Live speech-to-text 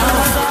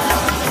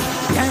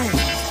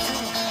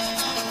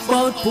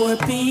poor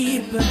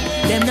people.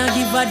 Them not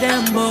give a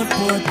damn about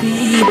poor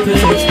people.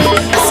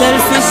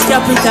 Selfish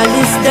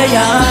capitalists they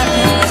are.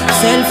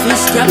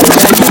 Selfish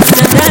capitalists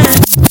they are.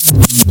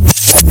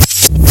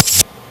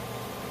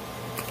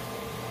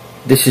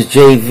 This is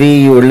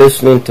JV. You are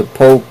listening to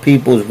Po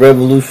People's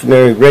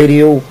Revolutionary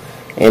Radio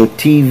and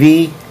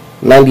TV,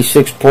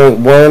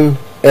 96.1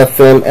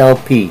 FM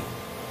LP.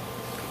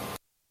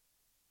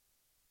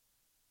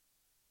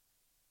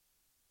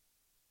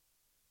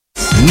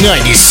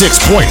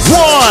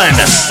 .1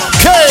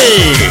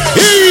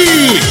 KEXU.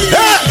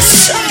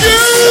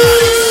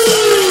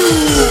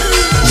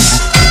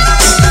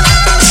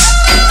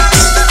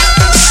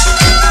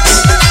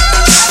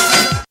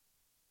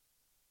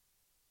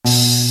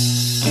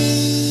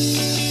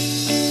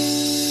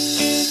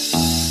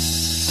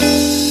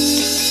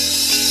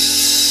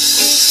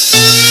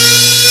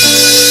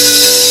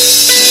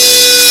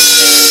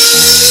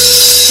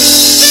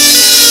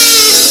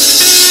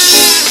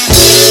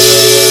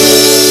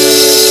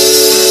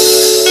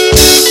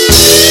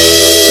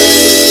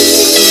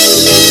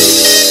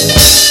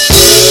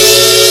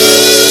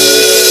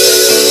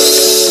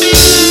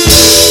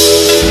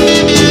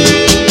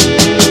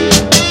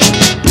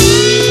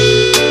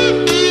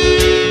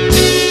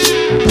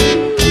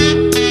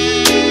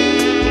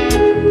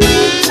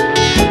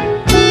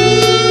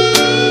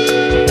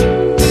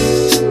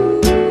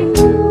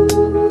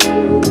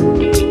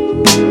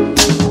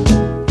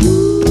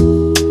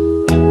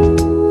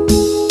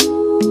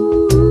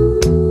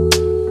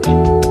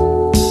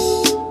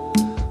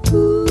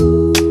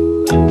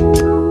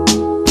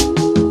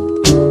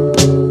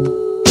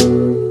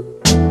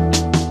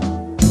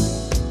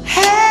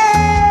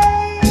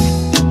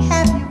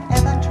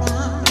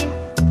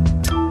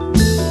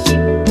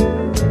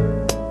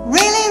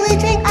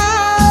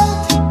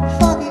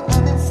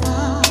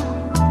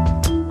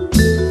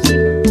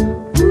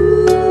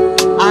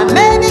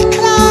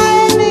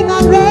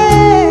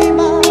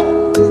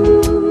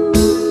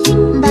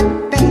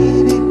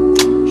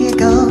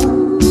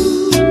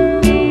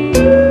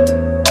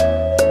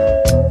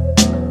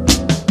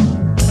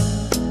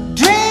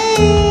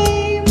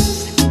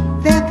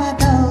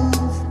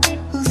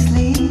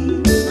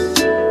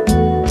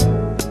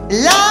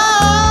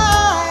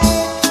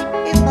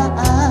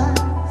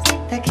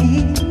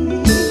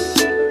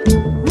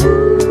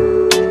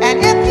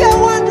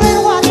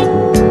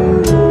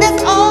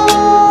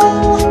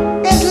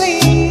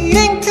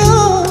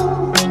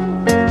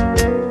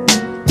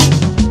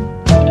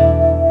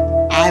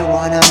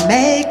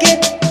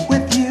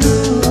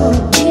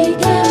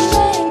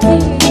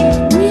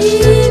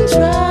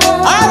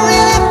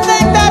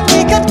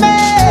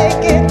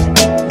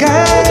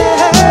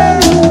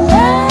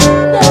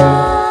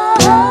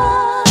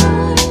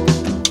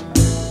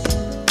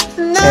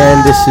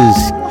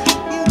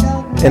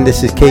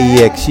 This is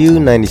KEXU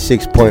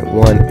 96.1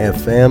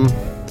 FM,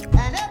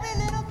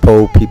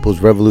 Po People's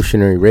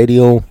Revolutionary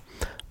Radio.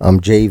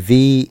 I'm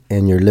JV,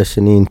 and you're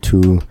listening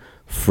to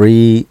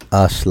Free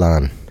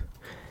Aslan.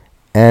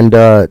 And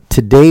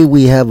today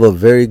we have a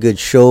very good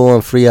show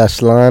on Free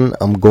Aslan.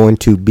 I'm going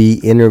to be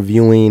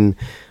interviewing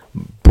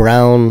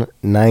Brown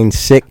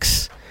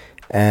 96,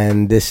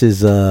 and this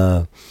is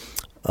a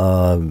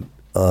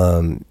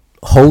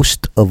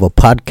host of a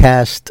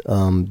podcast,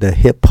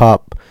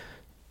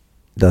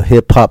 the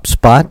hip hop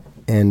spot,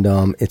 and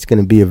it's going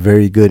to be a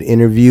very good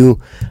interview.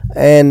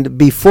 And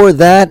before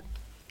that,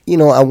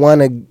 I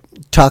want to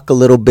talk a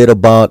little bit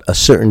about a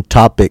certain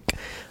topic.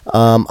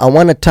 I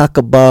want to talk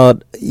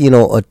about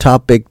a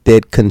topic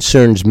that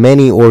concerns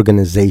many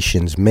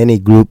organizations, many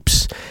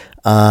groups,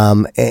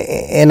 and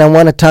I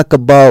want to talk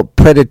about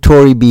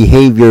predatory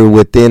behavior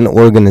within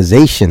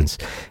organizations.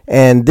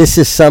 And this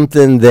is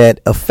something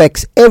that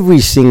affects every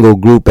single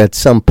group at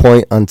some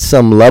point on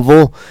some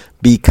level,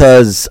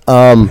 because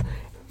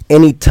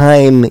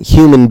anytime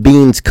human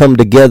beings come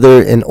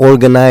together and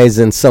organize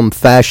in some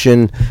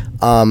fashion,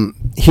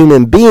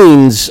 human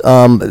beings,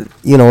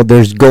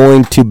 there's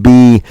going to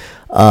be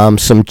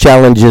some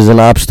challenges and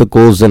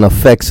obstacles and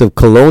effects of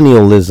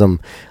colonialism.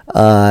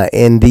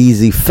 And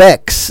these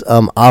effects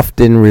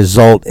often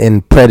result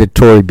in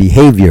predatory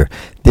behavior.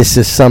 This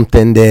is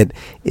something that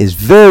is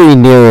very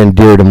near and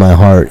dear to my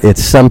heart.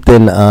 It's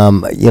something,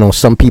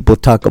 some people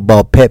talk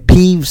about pet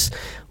peeves.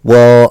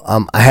 Well,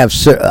 I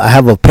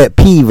have a pet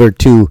peeve or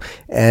two,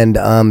 and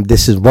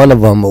this is one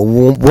of them.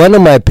 One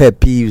of my pet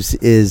peeves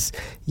is,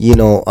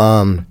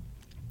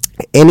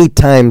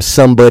 anytime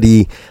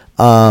somebody,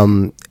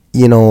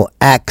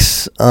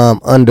 acts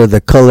under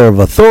the color of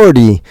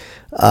authority,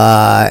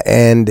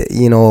 and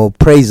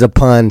preys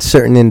upon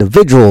certain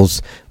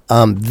individuals.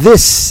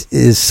 This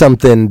is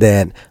something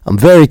that I'm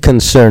very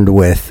concerned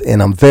with,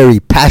 and I'm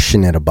very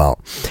passionate about.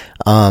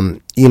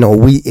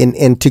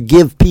 To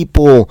give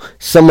people,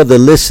 some of the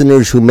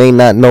listeners who may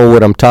not know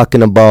what I'm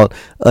talking about,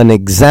 an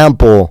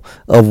example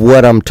of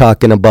what I'm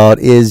talking about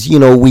is,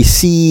 we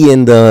see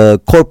in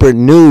the corporate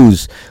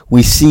news,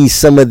 we see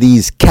some of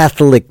these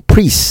Catholic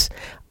priests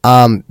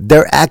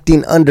they're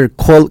acting under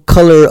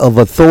color of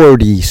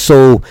authority.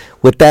 So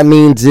what that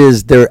means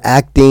is they're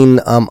acting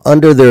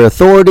under their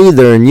authority.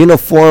 They're in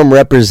uniform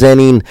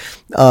representing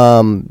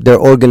their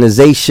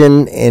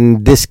organization.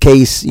 In this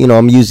case,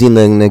 I'm using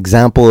an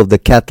example of the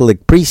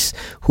Catholic priests,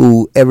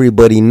 who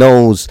everybody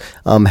knows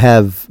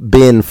have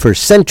been for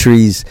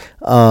centuries,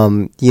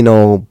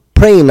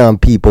 preying on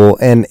people,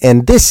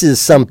 and this is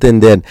something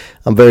that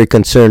I'm very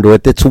concerned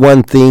with. It's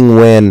one thing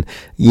when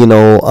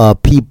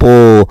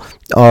people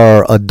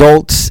are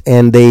adults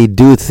and they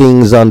do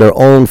things on their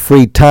own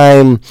free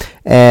time,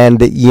 and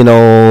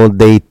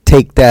they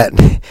take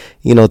that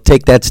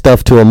take that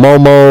stuff to a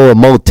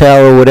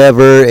motel or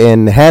whatever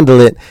and handle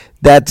it.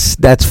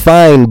 That's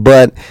fine.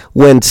 But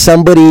when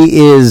somebody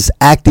is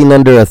acting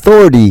under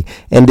authority,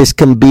 and this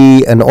can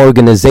be an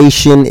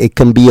organization, it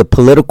can be a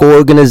political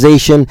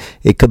organization,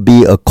 it could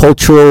be a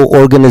cultural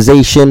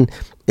organization,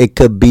 it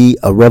could be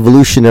a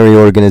revolutionary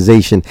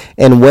organization,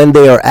 and when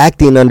they are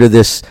acting under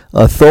this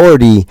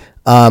authority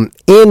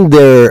in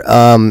their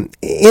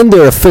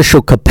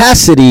official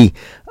capacity,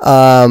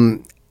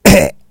 and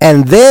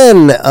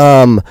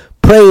then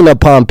preying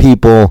upon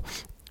people,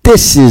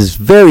 this is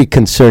very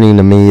concerning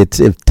to me. It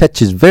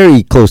touches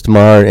very close to my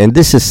heart, and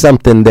this is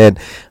something that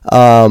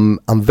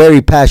I'm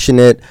very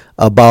passionate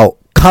about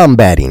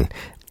combating.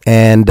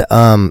 And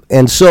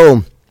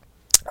so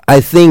I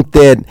think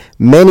that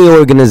many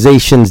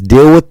organizations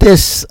deal with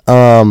this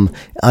on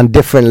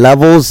different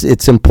levels.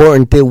 It's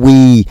important that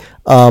we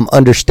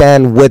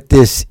understand what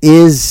this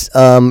is.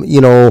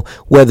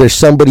 Whether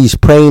somebody's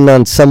preying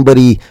on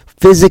somebody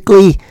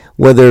physically,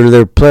 whether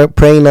they're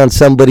preying on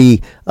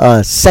somebody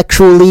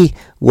sexually,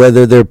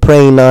 whether they're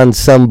preying on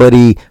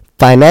somebody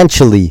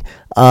financially.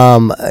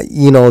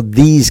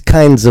 These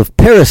kinds of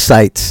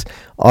parasites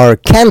are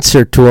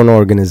cancer to an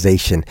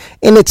organization.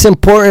 And it's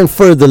important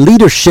for the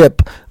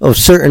leadership of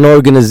certain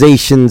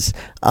organizations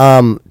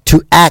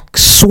to act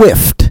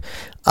swift.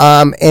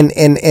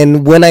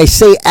 And when I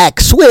say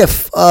act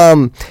swift,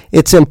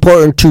 it's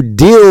important to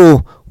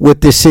deal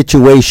with this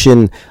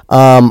situation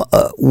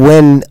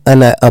when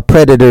a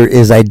predator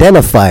is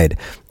identified.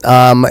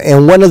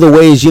 And one of the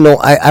ways,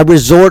 I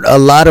resort a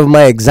lot of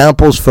my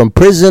examples from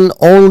prison,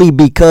 only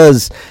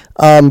because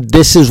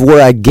this is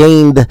where I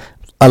gained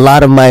a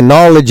lot of my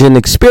knowledge and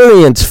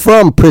experience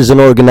from prison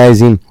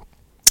organizing.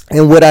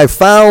 And what I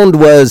found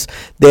was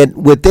that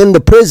within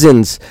the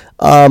prisons,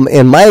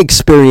 in my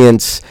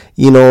experience,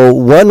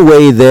 one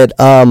way that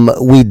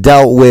we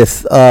dealt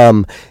with,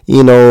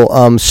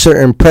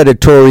 certain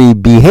predatory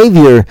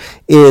behavior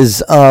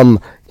is,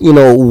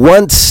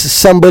 once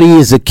somebody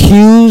is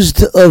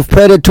accused of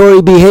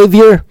predatory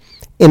behavior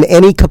in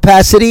any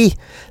capacity,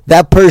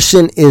 that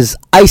person is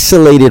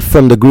isolated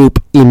from the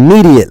group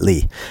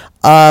immediately.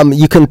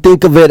 You can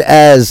think of it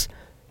as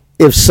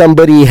if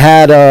somebody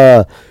had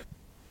a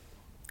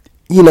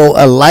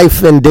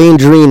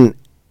life-endangering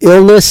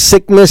illness,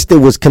 sickness that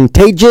was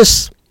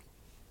contagious.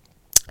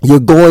 You're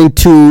going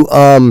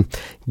to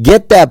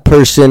get that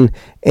person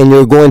and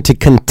you're going to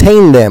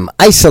contain them,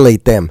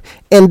 isolate them.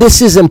 And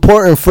this is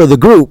important for the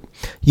group.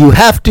 You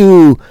have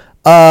to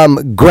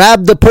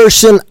grab the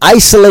person,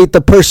 isolate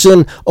the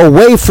person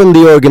away from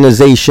the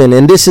organization.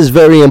 And this is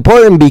very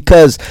important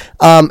because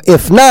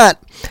if not,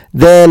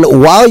 then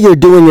while you're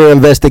doing your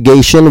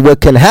investigation,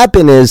 what can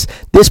happen is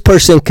this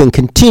person can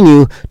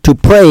continue to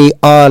prey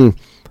on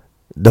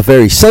the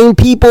very same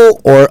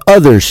people or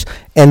others.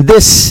 And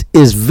this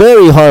is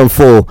very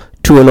harmful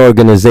to an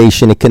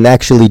organization. It can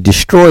actually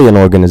destroy an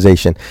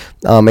organization.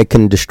 It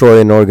can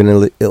destroy an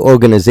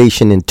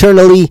organization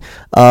internally.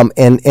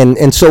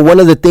 And so one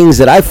of the things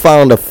that I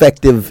found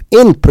effective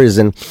in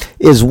prison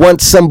is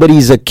once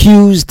somebody's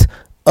accused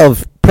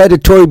of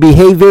predatory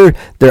behavior,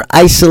 they're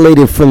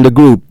isolated from the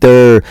group.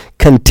 They're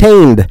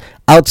contained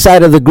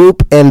outside of the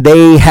group, and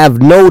they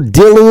have no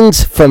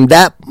dealings from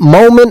that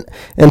moment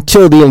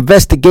until the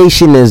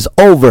investigation is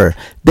over.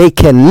 They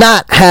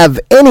cannot have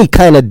any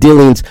kind of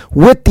dealings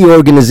with the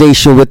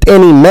organization, with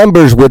any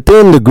members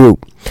within the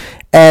group.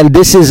 And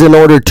this is in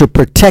order to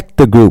protect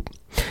the group.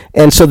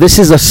 And so this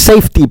is a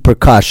safety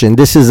precaution.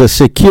 This is a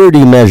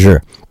security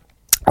measure.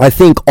 I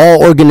think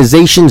all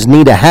organizations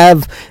need to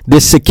have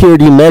this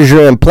security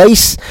measure in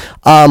place,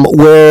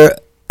 where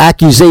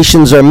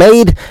accusations are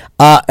made,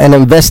 an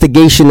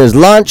investigation is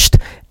launched,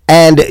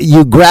 and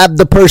you grab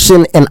the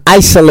person and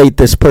isolate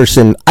this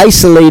person.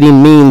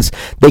 Isolating means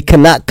they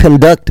cannot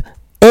conduct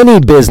any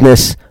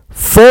business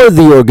for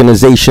the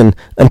organization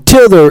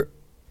until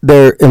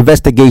their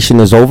investigation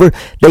is over.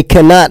 They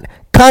cannot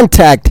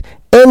contact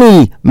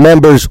any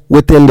members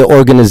within the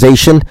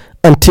organization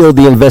until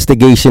the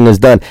investigation is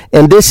done.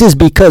 And this is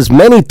because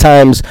many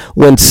times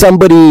when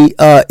somebody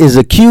is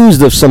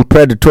accused of some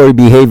predatory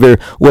behavior,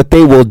 what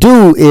they will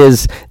do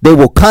is they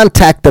will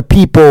contact the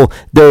people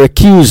they're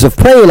accused of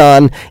preying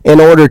on in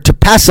order to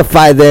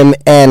pacify them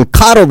and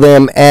coddle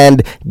them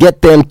and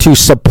get them to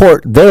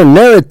support their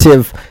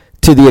narrative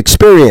to the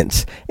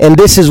experience. And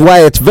this is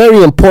why it's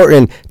very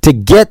important to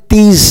get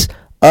these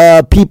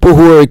people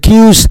who are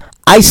accused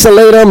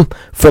isolate them.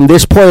 From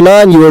this point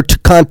on, you are to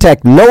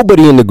contact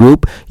nobody in the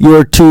group. You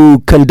are to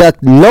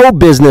conduct no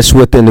business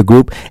within the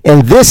group.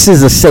 And this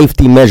is a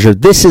safety measure.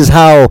 This is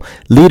how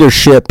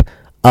leadership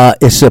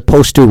is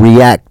supposed to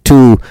react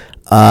to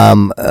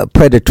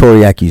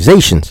predatory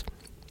accusations.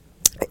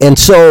 And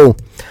so,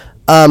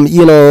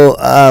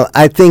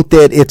 I think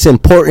that it's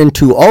important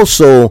to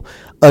also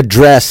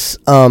address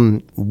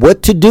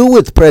what to do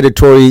with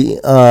predatory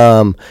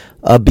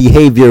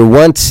behavior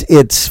once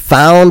it's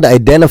found,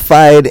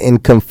 identified,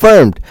 and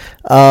confirmed.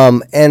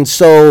 And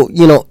so,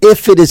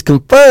 if it is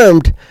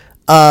confirmed,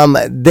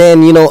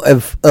 then,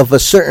 if a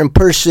certain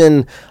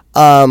person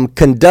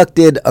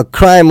conducted a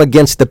crime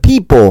against the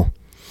people,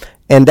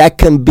 and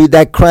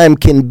that crime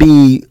can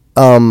be,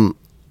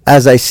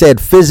 as I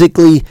said,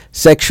 physically,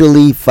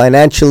 sexually,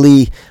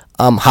 financially,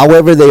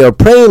 however they are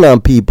preying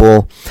on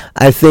people,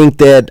 I think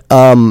that,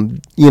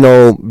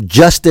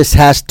 justice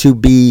has to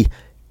be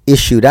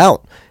issued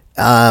out.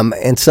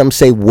 And some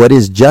say, what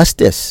is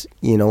justice?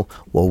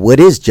 What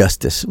is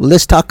justice? Well,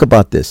 let's talk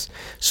about this.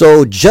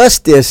 So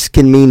justice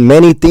can mean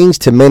many things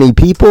to many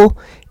people.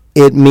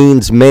 It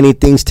means many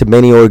things to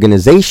many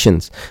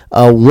organizations.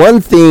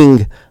 One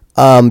thing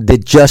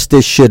that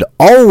justice should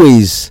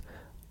always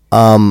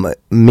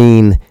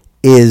mean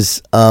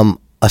is a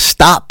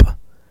stop,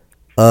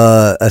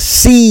 a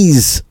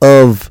cease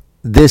of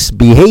this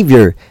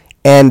behavior,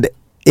 and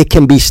it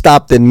can be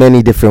stopped in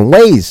many different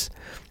ways.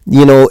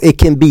 It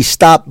can be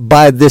stopped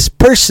by this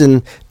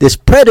person, this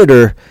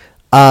predator,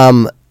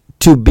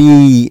 to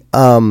be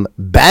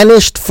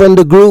banished from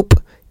the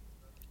group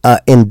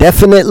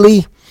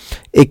indefinitely.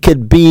 It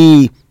could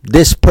be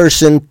this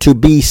person to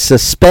be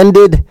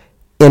suspended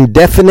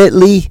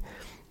indefinitely.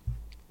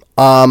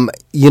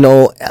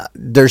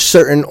 There's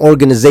certain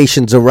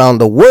organizations around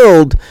the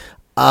world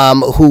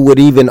who would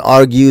even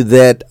argue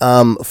that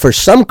for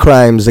some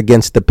crimes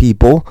against the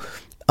people,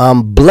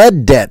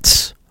 blood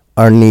debts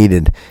are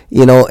needed.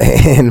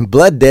 And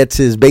blood debts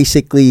is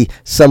basically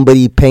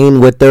somebody paying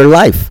with their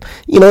life.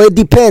 It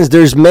depends.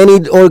 There's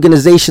many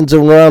organizations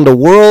around the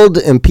world,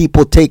 and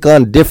people take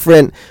on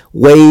different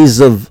ways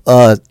of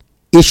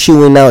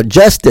issuing out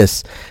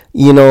justice.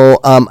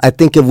 I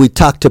think if we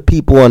talk to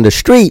people on the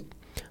street,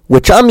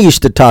 which I'm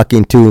used to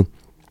talking to,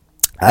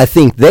 I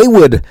think they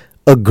would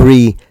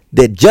agree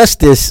that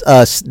justice,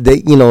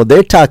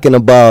 they're talking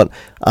about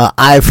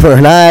eye for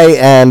an eye,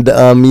 and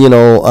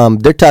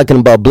they're talking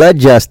about blood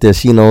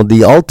justice,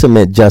 the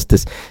ultimate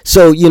justice.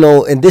 So,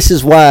 and this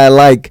is why I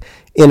like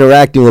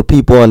interacting with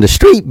people on the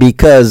street,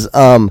 because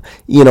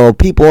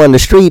people on the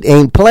street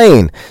ain't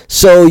playing.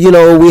 So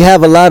we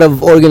have a lot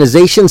of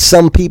organizations.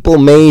 Some people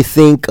may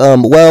think,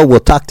 we'll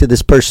talk to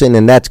this person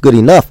and that's good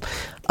enough.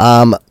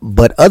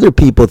 But other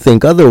people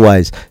think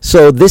otherwise.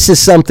 So this is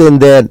something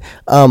that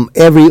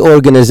every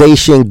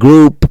organization,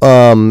 group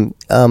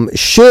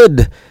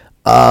should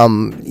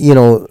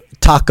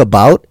talk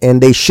about,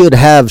 and they should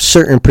have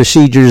certain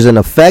procedures in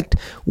effect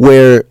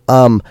where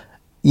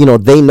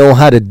they know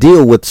how to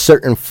deal with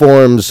certain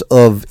forms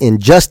of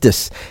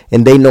injustice,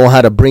 and they know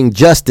how to bring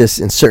justice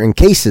in certain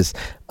cases,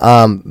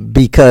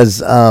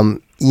 because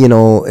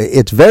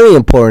it's very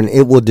important.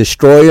 It will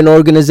destroy an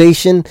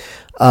organization.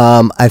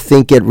 I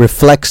think it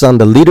reflects on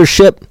the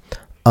leadership,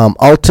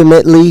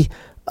 ultimately,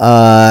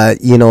 and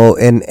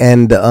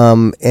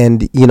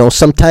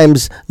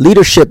sometimes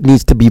leadership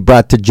needs to be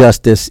brought to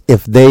justice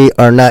if they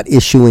are not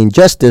issuing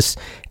justice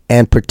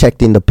and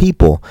protecting the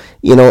people,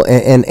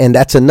 and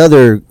that's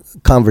another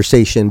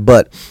conversation.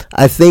 But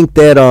I think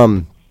that,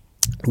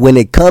 when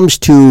it comes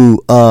to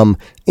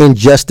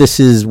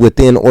injustices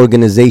within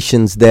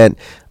organizations, that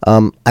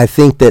I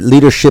think that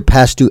leadership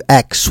has to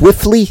act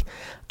swiftly.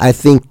 I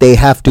think they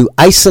have to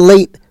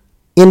isolate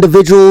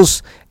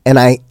individuals, and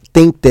I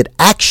think that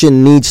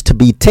action needs to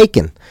be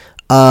taken,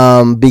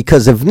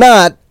 because if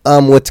not,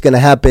 what's going to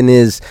happen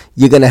is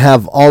you're going to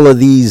have all of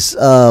these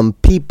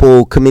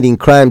people committing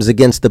crimes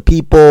against the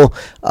people,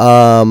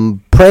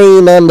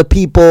 preying on the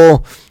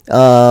people,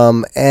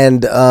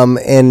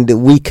 and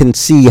we can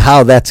see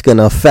how that's going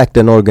to affect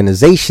an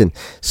organization.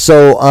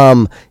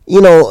 So,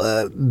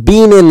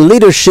 being in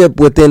leadership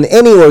within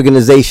any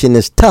organization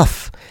is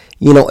tough.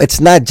 It's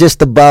not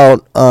just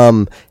about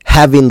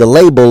having the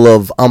label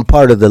of I'm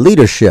part of the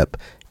leadership.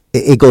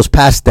 It goes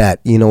past that.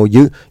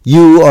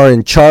 You are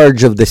in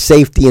charge of the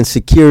safety and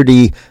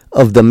security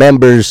of the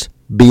members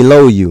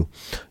below you.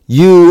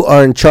 You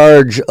are in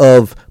charge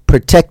of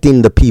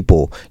protecting the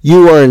people.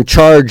 You are in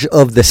charge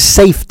of the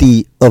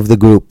safety of the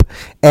group.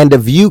 And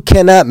if you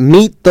cannot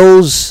meet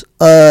those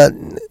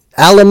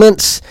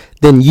elements,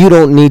 then you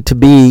don't need to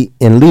be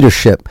in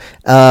leadership.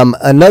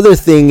 Another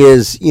thing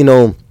is,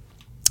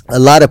 a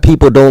lot of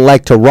people don't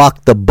like to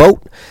rock the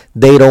boat.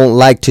 They don't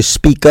like to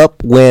speak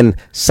up when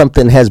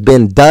something has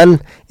been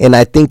done. And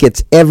I think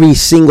it's every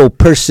single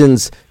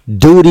person's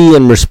duty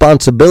and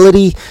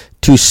responsibility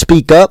to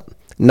speak up,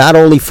 not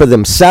only for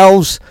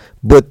themselves,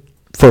 but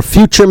for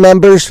future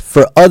members,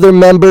 for other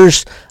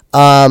members,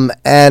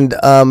 and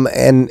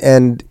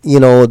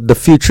the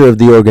future of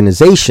the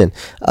organization.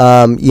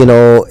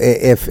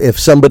 If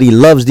somebody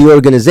loves the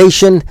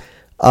organization,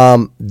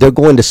 they're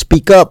going to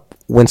speak up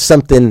when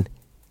something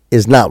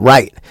is not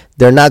right.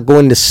 They're not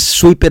going to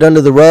sweep it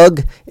under the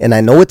rug. And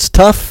I know it's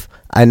tough.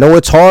 I know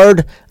it's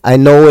hard. I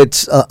know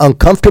it's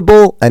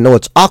uncomfortable. I know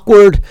it's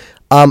awkward.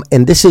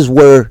 And this is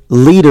where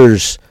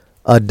leaders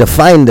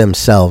define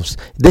themselves.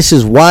 This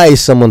is why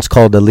someone's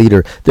called a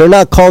leader. They're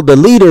not called a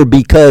leader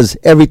because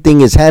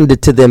everything is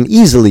handed to them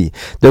easily.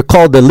 They're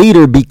called a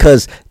leader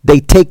because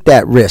they take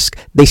that risk.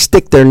 They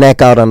stick their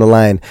neck out on the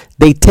line.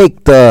 They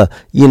take the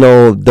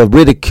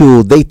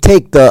ridicule. They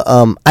take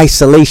the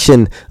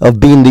isolation of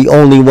being the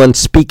only one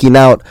speaking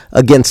out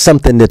against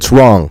something that's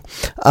wrong.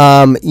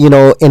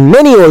 In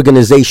many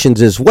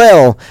organizations as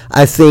well,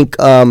 I think,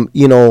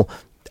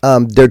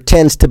 there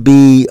tends to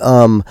be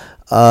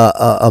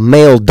a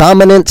male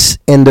dominance,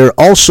 and there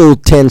also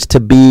tends to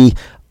be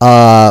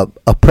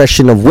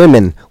oppression of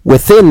women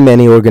within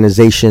many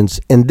organizations,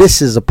 and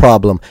this is a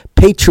problem.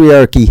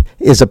 Patriarchy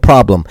is a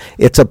problem.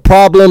 It's a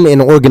problem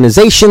in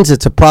organizations,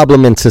 it's a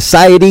problem in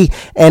society,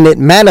 and it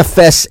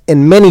manifests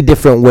in many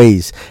different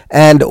ways.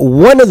 And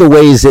one of the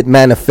ways it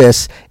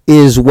manifests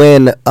is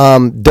when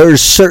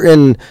there's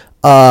certain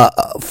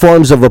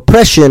forms of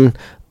oppression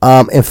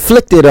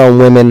inflicted on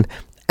women.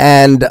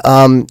 And,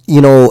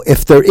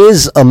 if there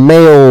is a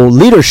male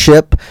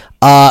leadership,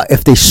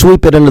 if they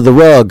sweep it under the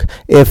rug,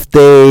 if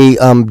they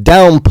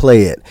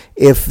downplay it,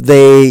 if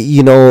they,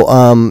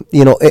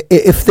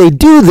 if they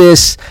do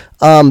this,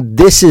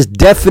 this is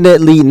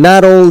definitely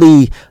not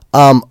only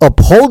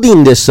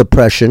upholding this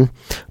suppression,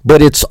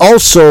 but it's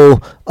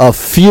also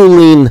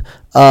fueling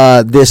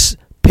this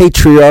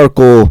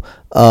patriarchal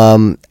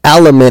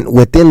element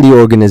within the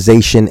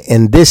organization,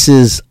 and this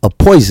is a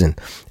poison.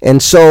 And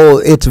so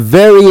it's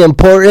very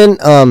important.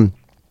 One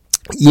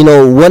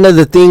of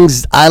the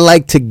things I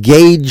like to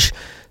gauge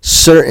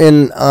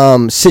certain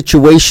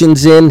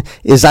situations in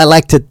is I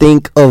like to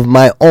think of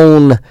my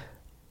own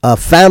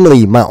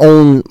family,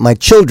 my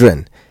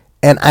children.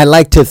 And I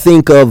like to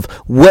think of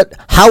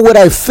how would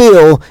I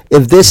feel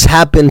if this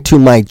happened to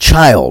my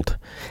child?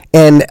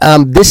 And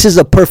this is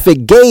a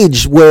perfect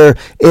gauge where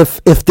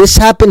if this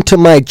happened to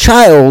my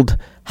child,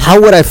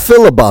 how would I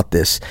feel about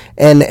this?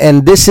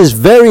 And this is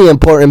very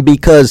important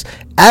because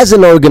as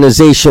an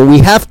organization, we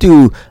have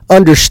to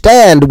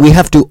understand, we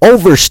have to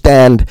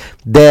understand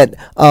that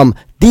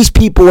these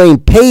people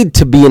ain't paid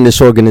to be in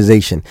this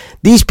organization.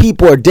 These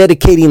people are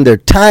dedicating their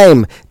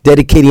time,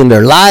 dedicating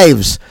their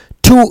lives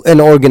to an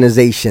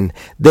organization.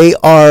 They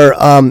are,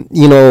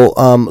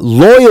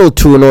 loyal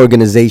to an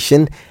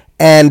organization.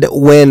 And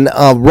when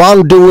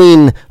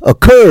wrongdoing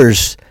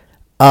occurs,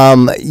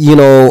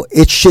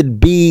 it should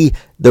be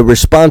the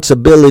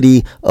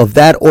responsibility of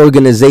that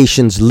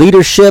organization's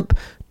leadership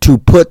to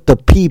put the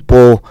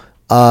people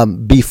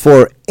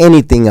before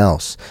anything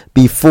else,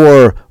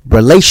 before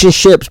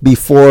relationships,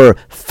 before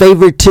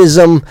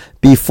favoritism,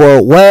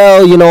 before,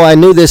 I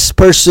knew this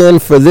person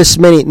for this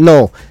many.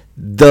 No.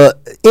 The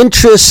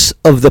interests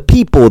of the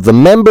people, the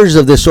members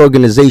of this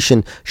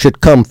organization, should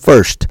come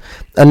first.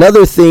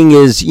 Another thing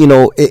is,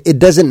 it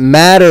doesn't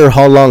matter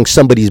how long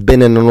somebody's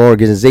been in an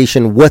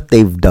organization, what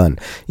they've done.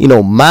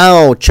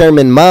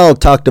 Chairman Mao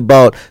talked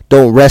about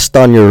don't rest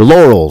on your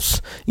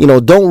laurels.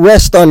 Don't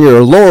rest on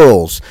your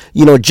laurels.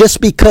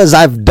 Just because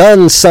I've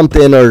done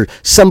something or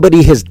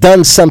somebody has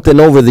done something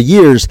over the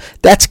years,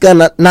 that's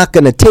not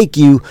gonna take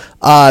you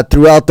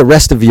throughout the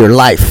rest of your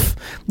life.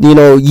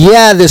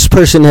 This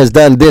person has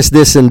done this,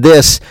 and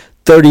this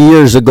 30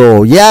 years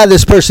ago.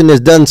 This person has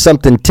done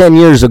something 10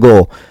 years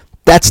ago.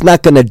 That's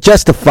not going to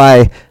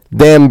justify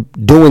them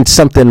doing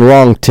something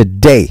wrong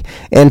today.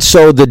 And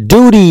so the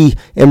duty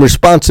and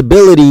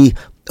responsibility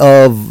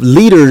of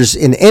leaders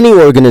in any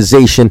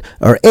organization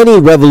or any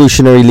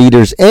revolutionary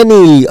leaders,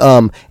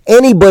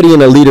 anybody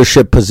in a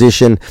leadership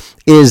position,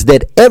 is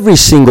that every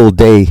single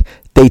day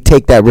they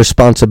take that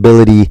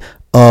responsibility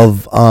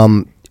of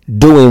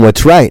doing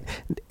what's right.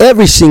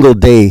 Every single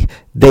day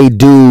they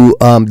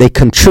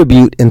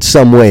contribute in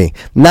some way,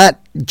 not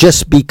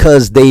just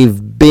because they've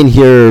been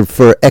here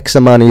for X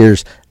amount of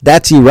years.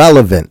 That's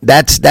irrelevant.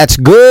 That's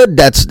good.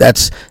 That's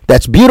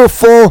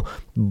beautiful.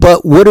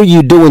 But what are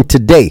you doing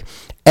today?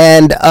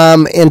 And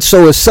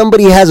so if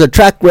somebody has a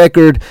track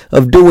record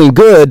of doing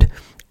good,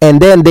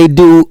 and then they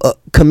do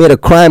commit a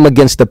crime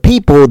against the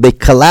people, they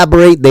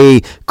collaborate, they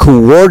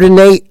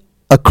coordinate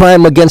a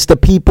crime against the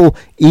people,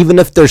 even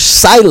if they're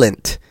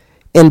silent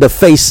in the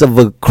face of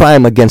a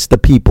crime against the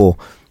people,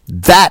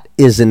 that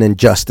is an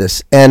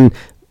injustice. And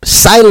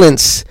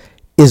silence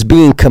is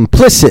being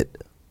complicit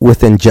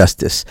with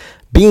injustice.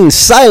 Being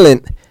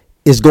silent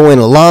is going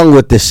along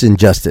with this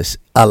injustice,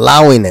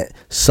 allowing it,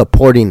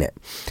 supporting it.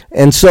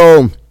 And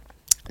so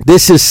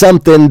this is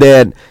something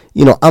that,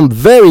 I'm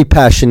very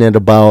passionate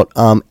about.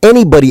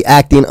 Anybody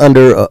acting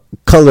under a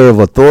color of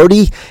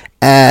authority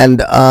and,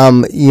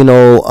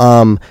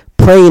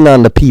 preying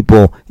on the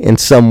people in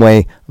some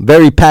way,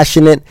 very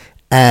passionate.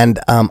 and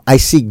I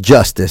seek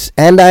justice.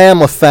 And I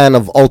am a fan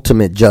of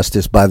ultimate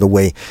justice, by the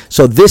way.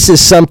 So this is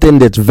something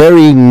that's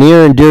very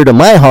near and dear to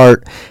my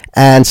heart,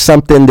 and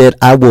something that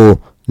I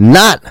will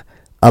not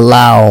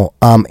allow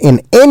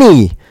in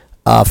any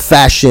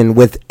fashion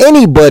with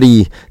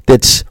anybody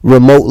that's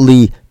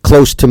remotely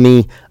close to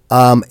me.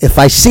 If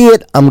I see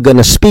it, I'm going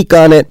to speak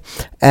on it.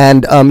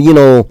 And,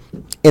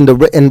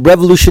 in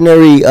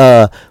revolutionary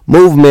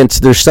movements,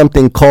 there's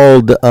something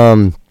called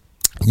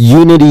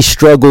unity,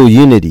 struggle,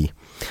 unity.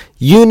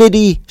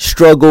 Unity,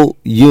 struggle,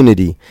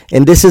 unity.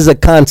 And this is a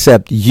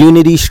concept,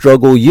 unity,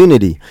 struggle,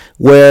 unity,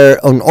 where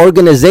an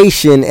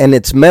organization and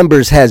its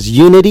members has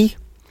unity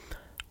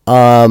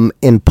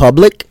in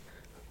public,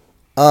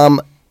 and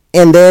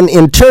then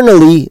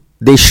internally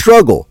they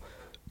struggle.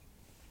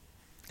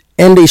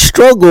 And they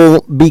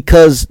struggle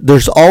because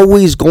there's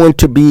always going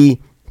to be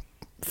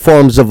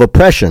forms of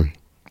oppression,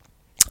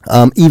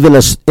 even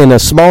in a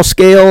small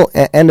scale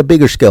and a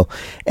bigger scale.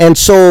 And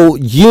so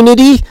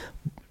unity,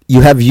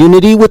 you have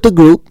unity with the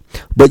group,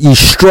 but you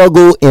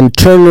struggle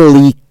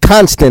internally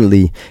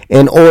constantly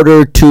in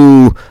order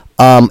to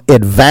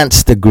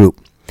advance the group.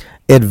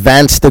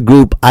 Advance the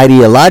group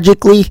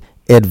ideologically,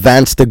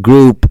 advance the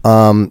group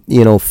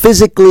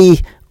physically,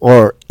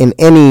 or in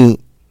any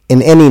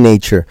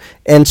nature.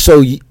 And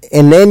so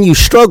and then you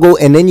struggle,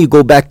 and then you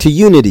go back to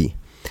unity.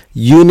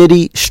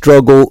 Unity,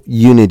 struggle,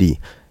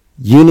 unity.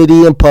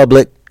 Unity in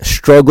public,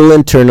 struggle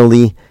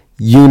internally,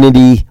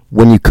 unity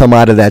when you come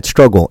out of that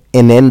struggle.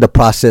 And then the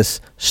process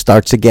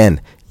starts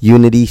again.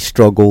 Unity,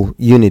 struggle,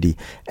 unity.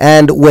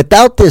 And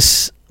without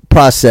this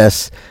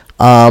process,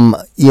 an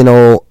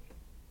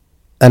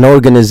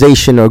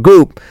organization or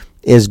group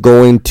is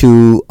going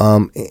to,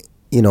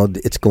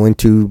 it's going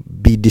to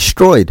be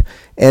destroyed.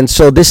 And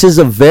so this is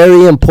a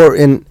very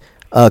important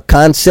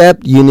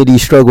concept, unity,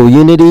 struggle,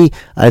 unity.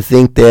 I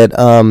think that,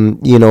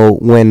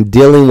 when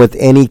dealing with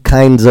any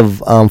kinds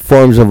of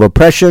forms of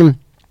oppression,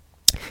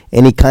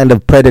 any kind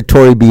of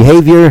predatory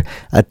behavior,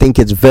 I think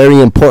it's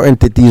very important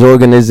that these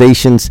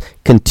organizations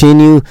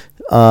continue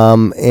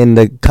in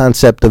the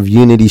concept of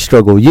unity,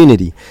 struggle,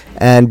 unity.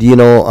 And,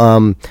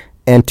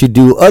 and to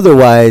do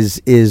otherwise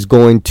is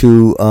going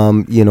to,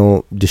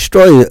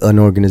 destroy an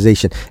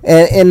organization.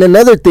 And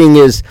another thing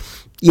is,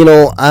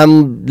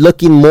 I'm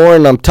looking more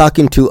and I'm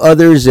talking to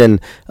others, and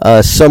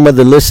some of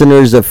the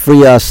listeners of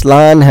Free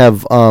Aztlan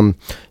have,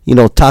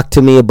 talked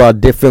to me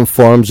about different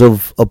forms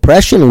of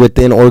oppression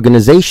within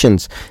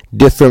organizations,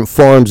 different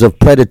forms of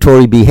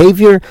predatory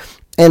behavior.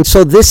 And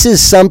so this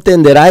is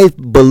something that I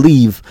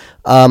believe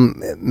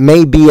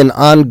may be an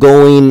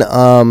ongoing,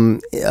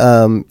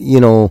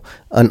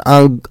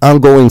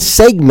 ongoing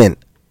segment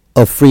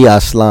of Free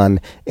Aztlan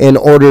in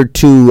order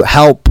to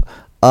help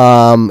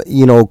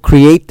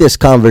create this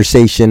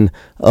conversation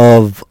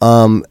of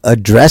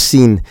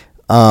addressing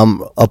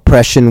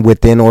oppression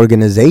within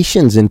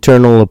organizations,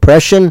 internal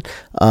oppression,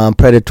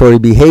 predatory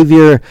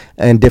behavior,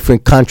 and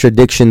different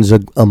contradictions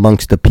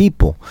amongst the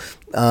people.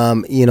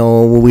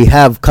 When we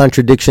have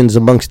contradictions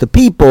amongst the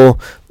people,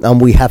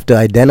 we have to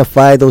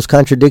identify those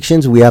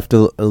contradictions. We have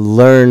to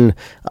learn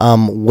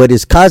what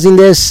is causing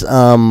this, who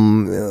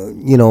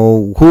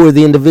are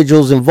the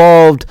individuals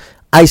involved,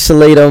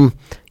 isolate them,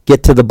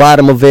 get to the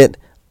bottom of it,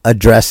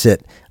 address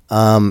it,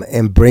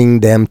 and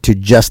bring them to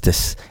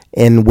justice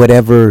in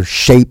whatever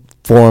shape,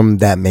 form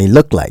that may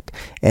look like.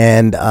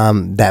 And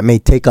that may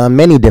take on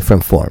many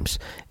different forms.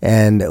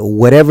 And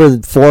whatever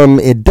form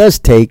it does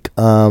take,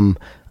 I'm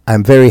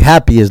very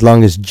happy as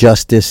long as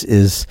justice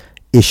is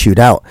issued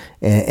out.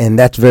 And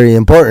that's very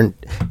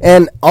important.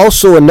 And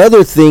also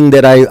another thing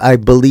that I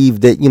believe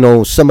that,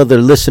 some of the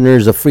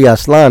listeners of Free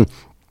Aztlan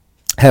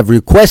have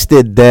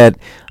requested that,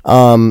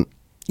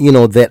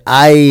 that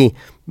I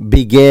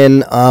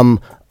begin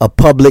a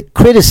public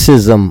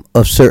criticism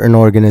of certain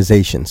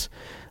organizations,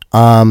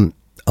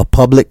 a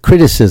public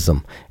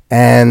criticism.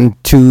 And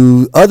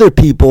to other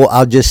people,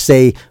 I'll just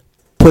say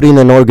putting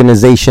an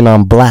organization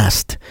on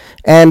blast.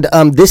 And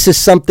this is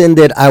something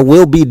that I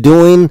will be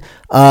doing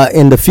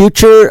in the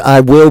future.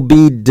 I will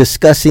be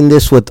discussing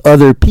this with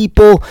other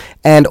people,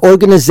 and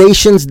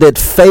organizations that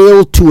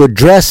fail to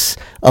address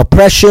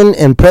oppression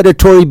and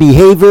predatory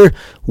behavior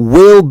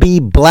will be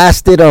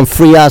blasted on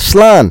Free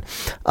Aztlan.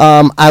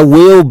 I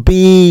will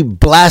be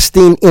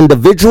blasting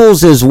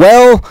individuals as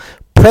well.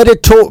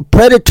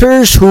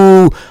 Predators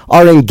who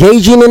are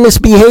engaging in this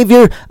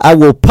behavior, I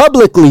will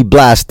publicly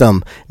blast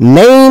them.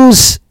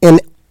 Names and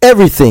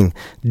everything,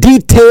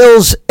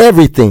 details,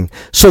 everything.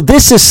 So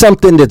this is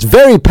something that's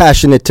very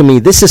passionate to me.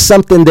 This is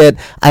something that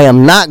I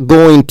am not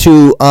going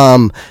to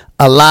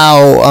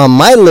allow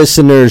my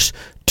listeners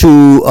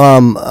to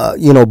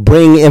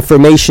bring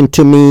information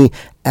to me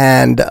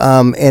and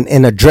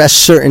address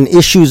certain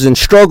issues and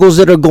struggles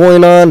that are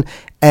going on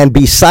and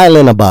be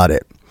silent about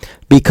it.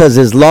 Because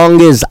as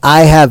long as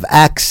I have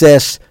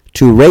access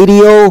to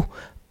radio,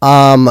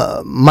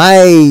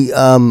 my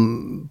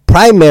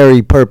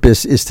primary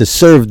purpose is to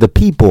serve the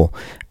people.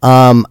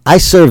 I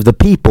serve the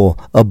people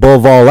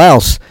above all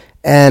else.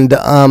 And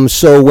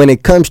so when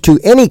it comes to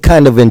any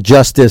kind of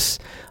injustice,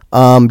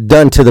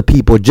 done to the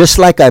people. Just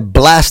like I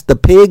blast the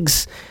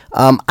pigs,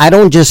 I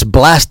don't just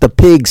blast the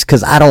pigs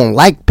because I don't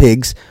like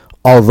pigs,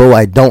 although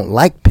I don't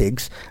like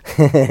pigs.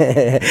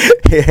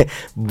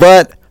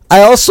 But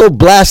I also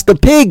blast the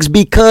pigs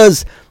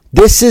because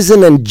this is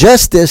an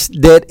injustice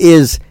that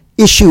is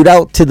issued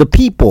out to the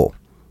people.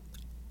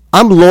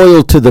 I'm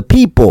loyal to the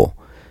people.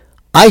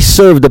 I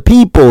serve the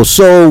people.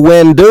 So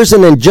when there's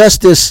an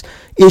injustice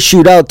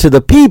issued out to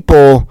the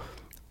people,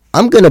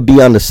 I'm going to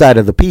be on the side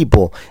of the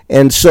people.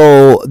 And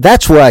so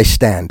that's where I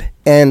stand.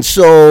 And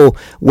so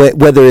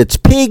whether it's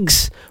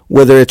pigs,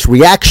 whether it's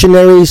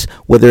reactionaries,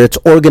 whether it's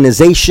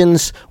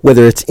organizations,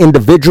 whether it's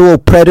individual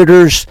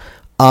predators,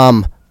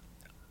 I'm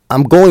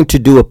going to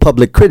do a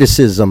public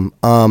criticism.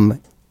 And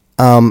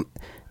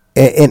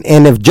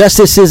if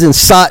justice isn't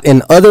sought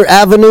in other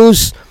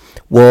avenues,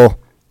 well,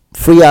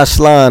 Free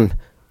Aztlan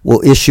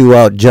will issue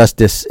out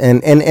justice.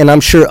 And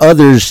I'm sure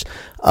others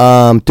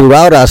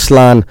throughout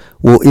Aztlan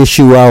will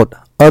issue out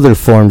other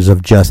forms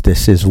of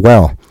justice as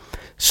well.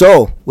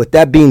 So, with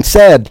that being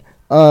said,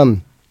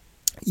 we're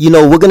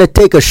going to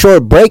take a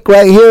short break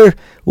right here.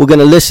 We're going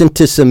to listen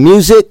to some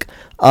music.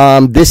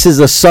 This is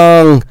a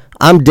song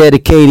I'm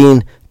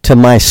dedicating to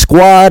my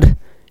squad.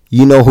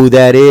 You know who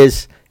that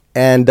is.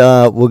 And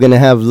we're going to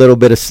have a little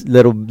bit of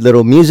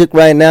little music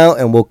right now,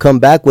 and we'll come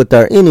back with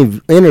our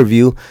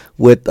interview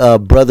with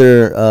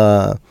brother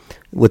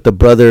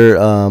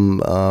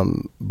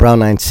Brown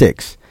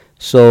 96.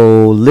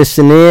 So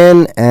listen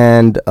in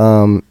and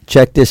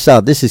check this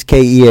out. This is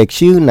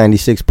KEXU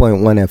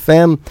 96.1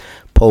 FM,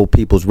 Poe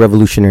People's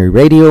Revolutionary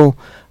Radio,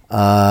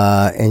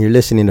 and you're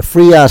listening to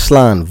Free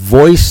Aztlan,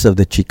 voice of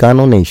the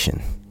Chicano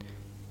Nation.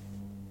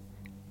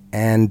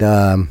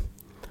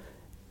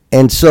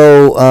 And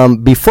so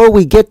before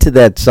we get to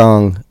that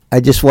song, I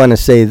just want to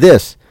say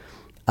this.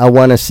 I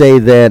want to say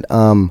that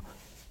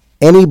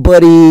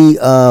anybody,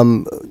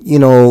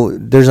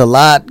 there's a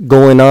lot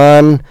going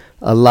on,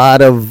 a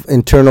lot of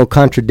internal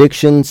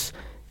contradictions,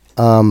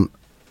 and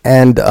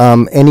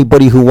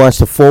anybody who wants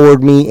to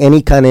forward me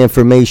any kind of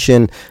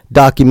information,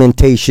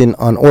 documentation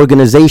on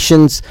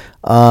organizations,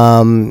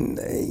 that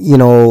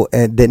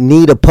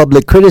need a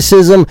public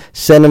criticism,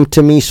 send them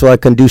to me so I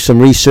can do some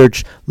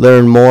research,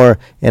 learn more,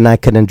 and I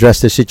can address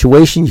the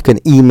situation. You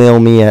can email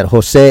me at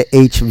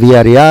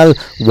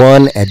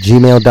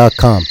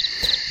josehvillarreal1@gmail.com.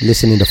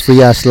 Listening to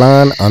Free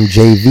Aztlan, I'm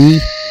JV.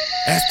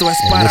 Esto es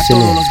para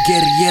todos los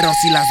guerreros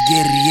y las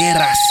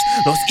guerrilleras,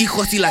 los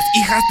hijos y las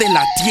hijas de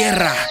la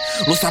tierra,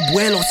 los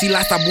abuelos y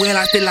las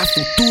abuelas de la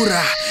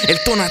futura, el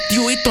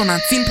Tonatiuh y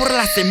Tonantzin por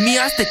las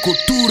semillas de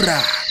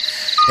cultura.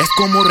 Es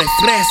como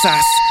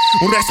refresas,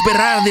 un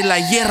respirar de la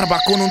hierba,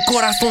 con un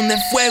corazón de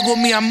fuego,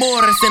 mi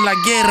amor es en la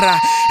guerra.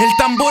 El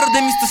tambor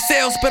de mis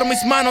deseos, pero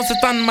mis manos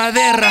están en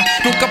madera.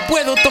 Nunca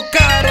puedo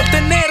tocar o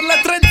tener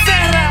la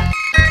trencera.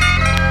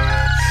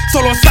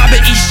 Solo sabe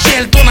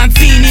Ishel,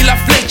 Tonantzin y la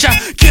flecha.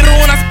 Quiero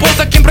una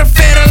esposa quien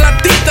prefiera la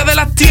tinta de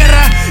la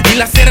tierra y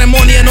la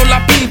ceremonia, no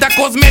la pinta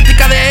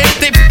cosmética de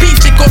este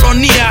pinche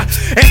colonia.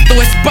 Esto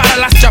es para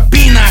las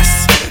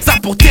chapinas,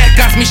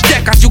 zapotecas,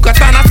 mixtecas,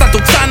 yucatán hasta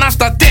Tuxtán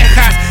hasta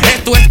Texas.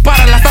 Esto es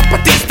para las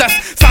zapatistas,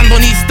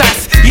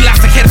 sandonistas y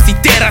las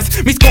ejerciteras,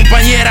 mis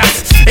compañeras.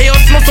 Ellos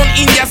no son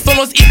indias, son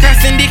las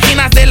hijas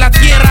indígenas de la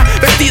tierra,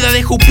 vestida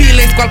de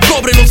jupiles, cual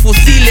cobre los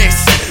fusiles.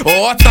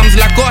 Otams,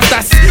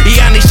 lakotas y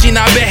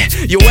Anishinaabe,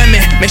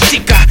 Yoeme,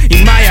 Mexica y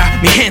Maya,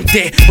 mi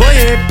gente.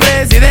 Oye,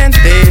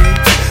 presidente,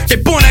 te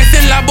pones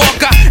en la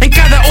boca, en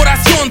cada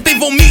oración te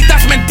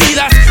vomitas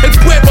mentiras. El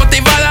pueblo te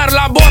va a dar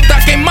la bota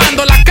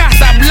quemando la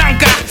Casa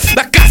Blanca,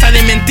 la casa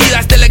de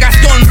mentiras,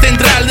 delegación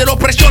central de la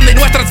opresión de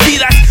nuestras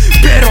vidas.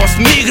 Perros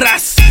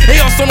migras,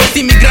 ellos son los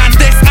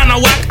inmigrantes,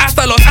 Anahuac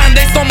hasta los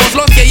Andes, somos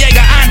los que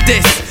llega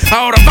antes.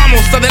 Ahora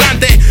vamos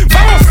adelante,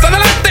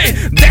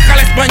 deja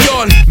el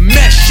español,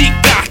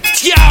 Mexica,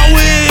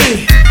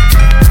 Tiawi.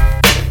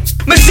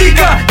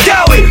 Mexica,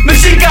 Tiawi,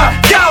 Mexica,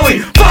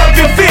 Tiawi. Pump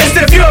your fist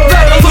if you're a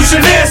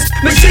revolutionist.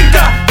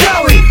 Mexica,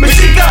 Tiawi,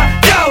 Mexica,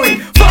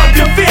 Tiawi. Pump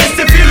your fist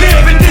if you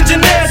live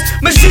indigenous.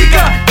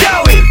 Mexica,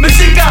 Tiawi,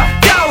 Mexica,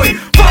 Tiawi.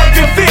 Pump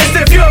your fist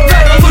if you're a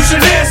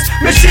revolutionist.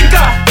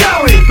 Mexica,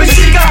 Tiawi,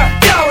 Mexica,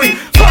 Tiawi.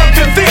 Pump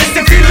your fist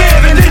if you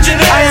live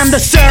indigenous. I am the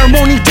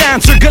ceremony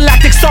dancer,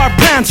 galactic star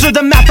prancer.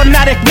 The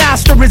mathematic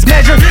master is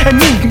measure and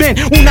movement.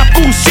 Una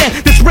fusión,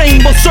 this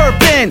rainbow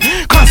serpent.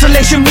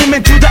 Constellation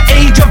movement to the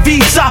age of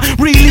Visa.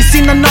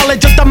 Releasing the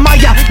knowledge of the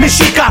Maya,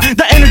 Mexica.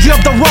 The energy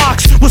of the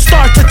rocks will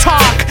start to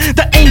talk.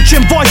 The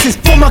ancient voices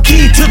form a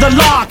key to the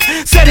lock,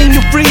 setting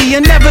you free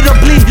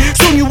inevitably.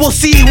 Soon you will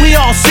see we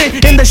all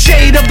sit in the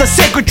shade of the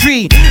sacred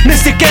tree.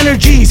 Mystic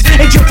energies,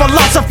 ancient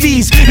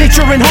philosophies.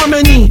 Nature in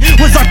harmony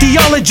was our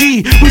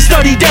theology. We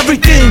studied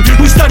everything,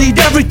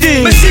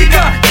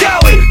 Mexica,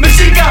 Tiawi,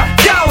 Mexica,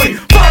 Tiawi.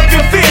 Pump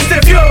your fist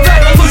if you're a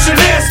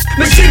revolutionist.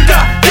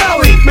 Mexica,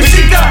 Tiawi,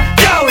 Mexica,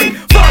 Tiawi.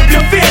 Pump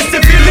your fist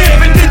if you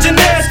live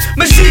indigenous.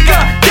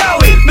 Mexica,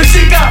 Tiawi,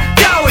 Mexica,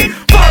 Tiawi.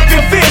 Pump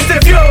your fist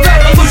if you're a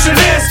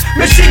revolutionist.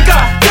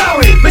 Mexica,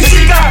 Tiawi,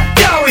 Mexica,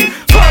 Tiawi.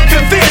 Pump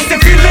your fist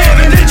if you live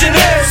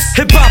indigenous.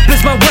 Hip hop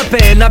is my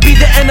weapon, I be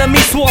the enemy me,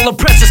 so all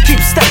oppressors keep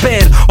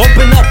stepping.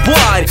 Open up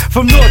wide,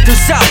 from north to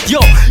south, yo,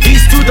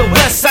 east to the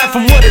west side,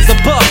 from what is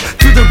above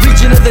to the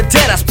region of the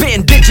dead. I spit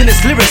indigenous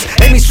lyrics,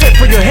 aiming straight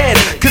for your head,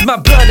 cause my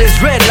blood is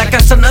red, like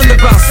as an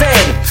underground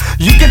said.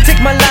 You can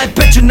take my life,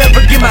 but you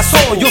never give my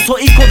soul. Yo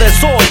soy hijo del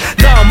sol,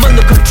 now I'm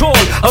under control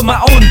of my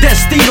own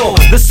destino.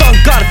 The sun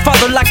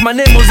godfather, like my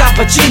name was Al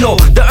Pacino.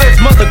 The earth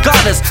mother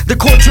goddess, the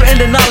culture and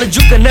the knowledge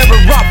you can never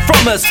rob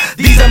from us.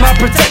 These are my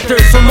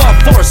protectors from all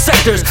four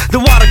sectors. The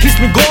water keeps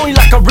me going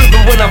like a river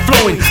when I'm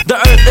flowing. The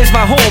earth is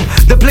my home,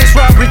 the place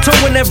where I return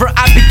whenever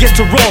I begin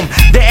to roam.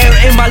 The air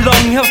in my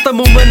lung helps the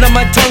movement of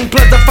my tongue,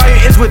 plus the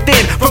fire is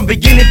within, from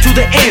beginning to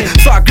the end.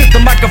 So I grip the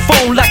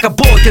microphone like a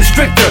boa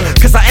constrictor,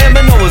 cause I am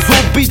and always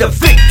will be the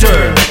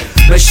victor.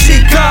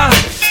 Mexica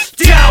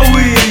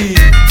Gawi,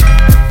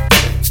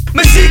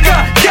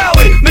 Mexica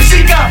Gawi,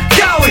 Mexica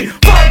Gawi.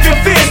 Pump your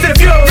fist if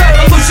you're a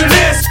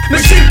revolutionist.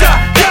 Mexica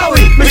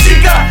Gawi,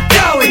 Mexica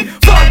Gawi.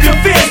 Pump your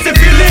fist if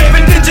you live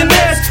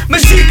indigenous.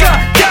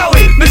 Mexica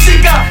Gawi,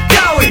 Mexica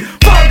Gawi.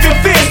 Pump your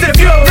fist if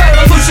you're a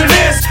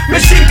revolutionist.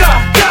 Mexica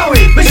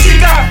Gawi,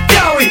 Mexica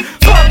Gawi.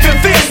 Pump your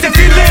fist if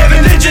you live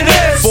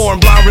indigenous. Born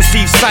blind,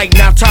 receive sight,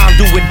 now time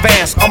to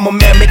advance. I'm a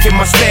man making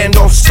my stand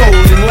on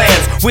stolen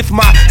lands. With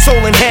my soul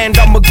in hand,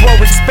 I'ma grow,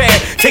 expand,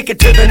 take it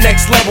to the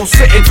next level.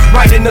 Sitting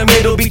right in the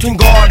middle between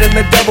God and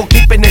the devil,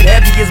 keeping it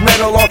heavy as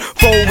metal on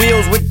four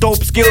wheels with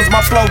dope skills.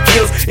 My flow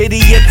kills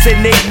idiots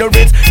and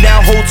ignorance.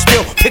 Now hold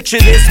still,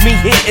 picture this, me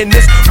hitting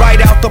this right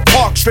out the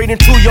park, straight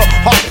into your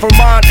heart for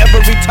mine.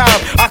 Every time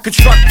I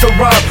construct a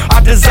rhyme,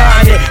 I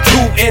design it to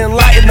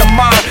enlighten the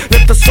mind.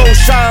 Let the soul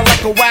shine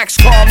like a wax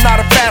car. I'm not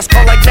a fast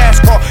car like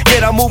NASCAR,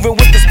 yet I'm moving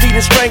with the speed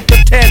and strength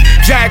of 10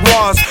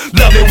 Jaguars.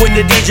 Love it when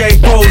the DJ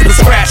throws the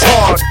scratch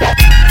hard.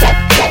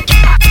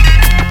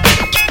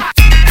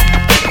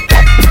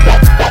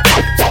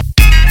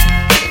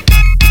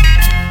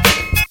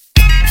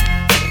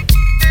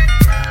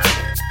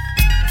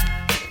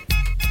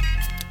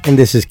 And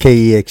this is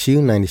KEXU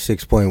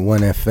 96.1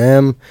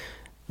 FM.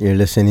 You're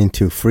listening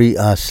to Free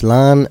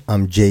Aslan.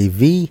 I'm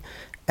JV.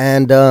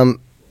 And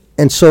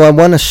so I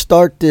want to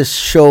start this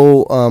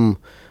show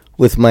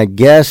with my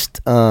guest.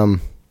 I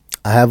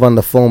have on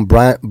the phone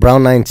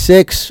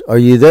Brown96. Are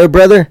you there,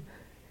 brother?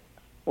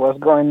 What's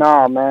going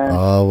on, man?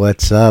 Oh,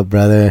 what's up,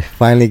 brother?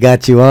 Finally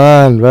got you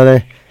on,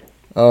 brother.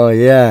 Oh,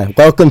 yeah.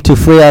 Welcome to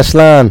Free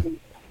Aslan.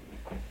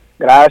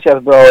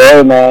 Gracias, bro.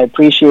 Hey, man,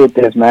 appreciate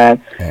this,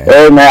 man. Yeah.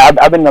 Hey, man,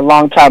 I've been a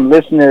long-time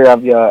listener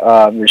of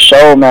your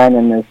show, man,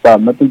 and it's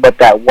nothing but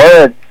that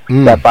word,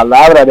 that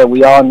palabra that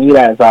we all need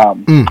as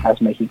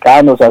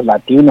Mexicanos, as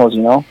Latinos,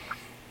 you know?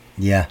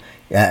 Yeah,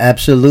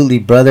 absolutely,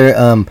 brother.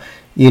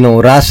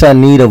 Raza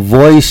need a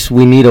voice.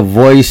 We need a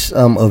voice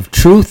of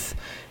truth,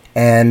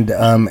 and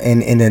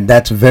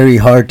that's very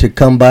hard to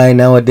come by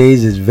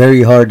nowadays. It's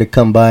very hard to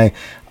come by,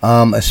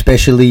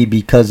 especially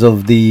because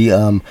of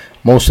the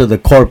most of the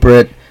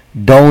corporate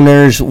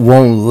donors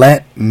won't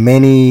let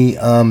many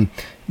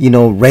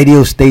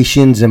radio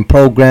stations and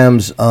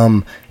programs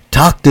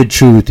talk the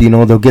truth.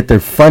 They'll get their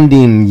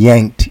funding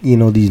yanked.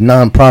 These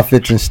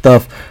nonprofits and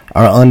stuff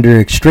are under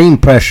extreme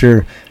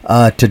pressure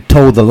to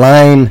toe the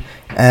line,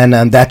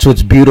 and that's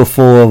what's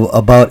beautiful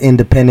about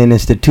independent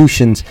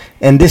institutions.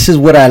 And this is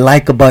what I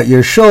like about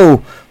your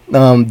show.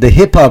 The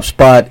hip hop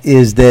spot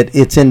is that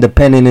it's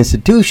independent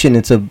institution.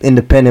 It's an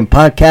independent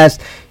podcast.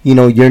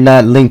 You're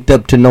not linked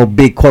up to no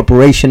big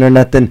corporation or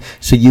nothing.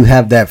 So you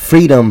have that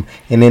freedom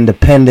and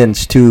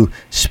independence to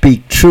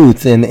speak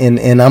truth.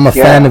 And I'm a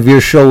fan of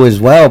your show as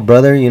well,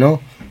 brother.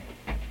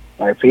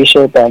 I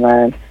appreciate that,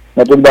 man.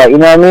 Nothing but, you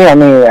know what I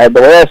mean?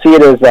 The way I see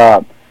it is,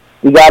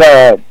 we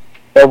gotta,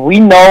 if we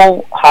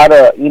know how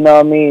to,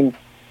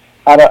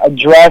 how to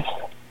address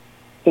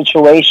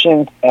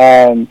situations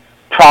and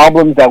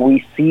problems that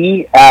we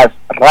see as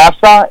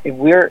raza, if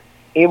we're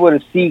able to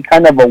see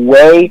kind of a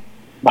way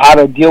how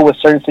to deal with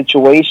certain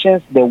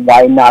situations, then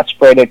why not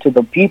spread it to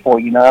the people?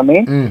 You know what I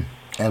mean?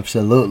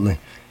 Absolutely.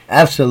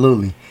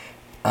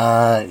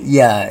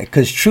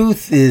 Because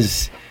truth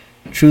is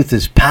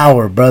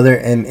power, brother.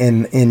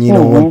 And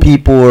when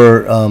people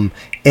are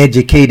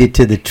educated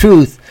to the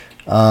truth,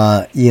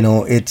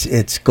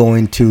 it's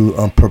going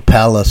to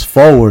propel us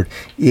forward.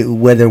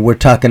 Whether we're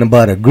talking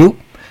about a group,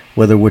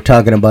 whether we're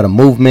talking about a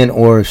movement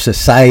or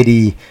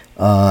society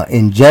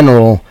in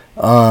general,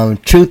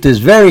 truth is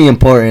very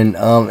important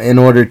in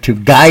order to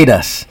guide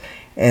us.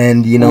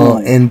 And,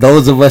 and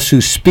those of us who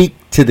speak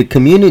to the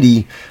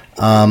community,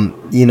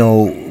 we're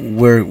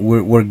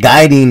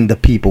guiding the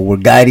people, we're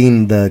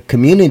guiding the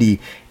community,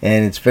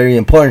 and it's very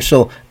important.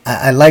 So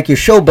I like your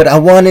show, but I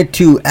wanted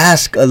to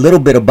ask a little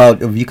bit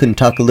about, if you can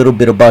talk a little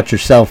bit about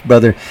yourself,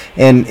 brother,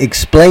 and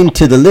explain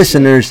to the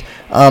listeners,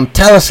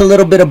 tell us a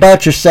little bit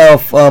about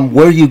yourself,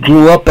 where you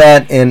grew up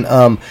at, and,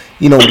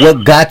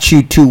 what got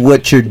you to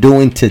what you're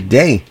doing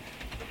today.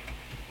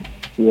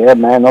 Yeah,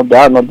 man, no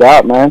doubt,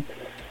 man.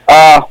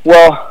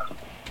 Well,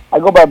 I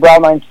go by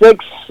Brown96,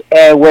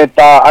 and with,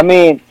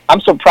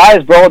 I'm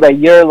surprised, bro, that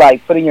you're,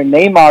 like, putting your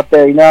name out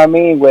there, you know what I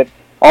mean, with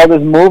all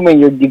this movement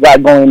you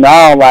got going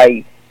on,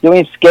 like, you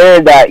ain't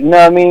scared that, you know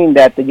what I mean,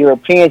 that the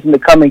Europeans going to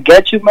come and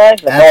get you, man?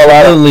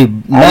 Absolutely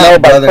I know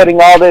by brother. putting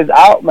all this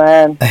out,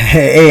 man.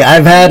 Hey,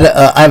 I've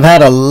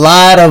had a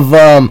lot of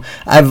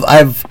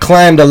I've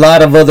climbed a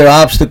lot of other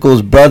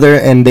obstacles, brother,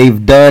 and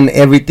they've done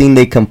everything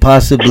they can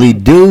possibly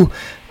do.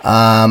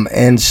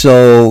 And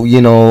so,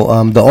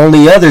 the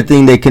only other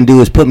thing they can do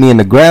is put me in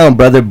the ground,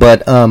 brother.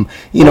 But,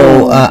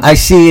 I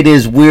see it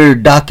as we're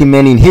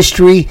documenting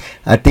history.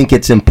 I think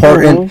it's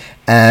important.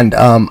 And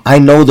I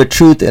know the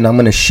truth, and I'm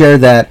going to share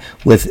that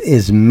with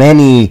as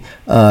many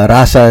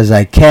raza as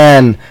I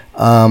can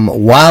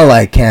while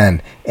I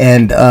can.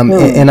 And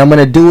and I'm going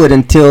to do it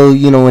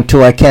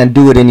until I can't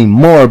do it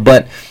anymore.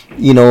 But,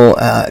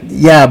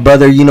 yeah,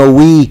 brother,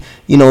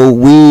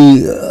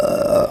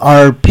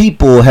 our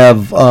people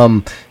have,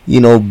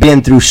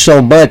 been through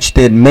so much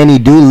that many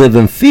do live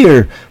in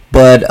fear.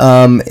 But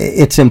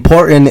it's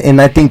important, and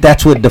I think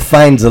that's what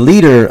defines a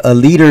leader. A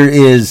leader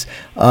is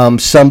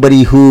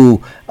somebody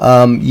who,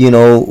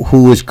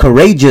 who is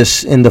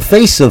courageous in the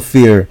face of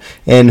fear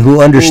and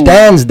who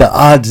understands the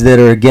odds that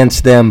are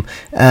against them,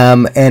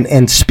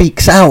 and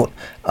speaks out.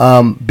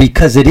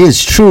 Because it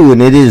is true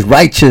and it is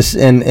righteous,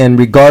 and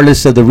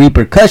regardless of the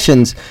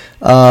repercussions,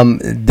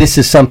 this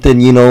is something,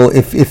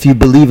 if you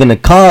believe in a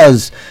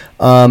cause,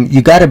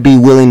 you got to be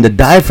willing to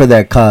die for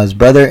that cause,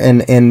 brother.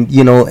 And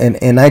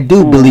I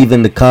do believe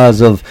in the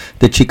cause of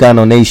the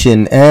Chicano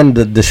nation and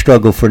the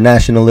struggle for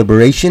national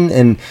liberation.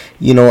 And,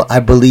 I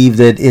believe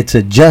that it's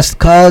a just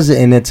cause,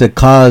 and it's a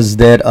cause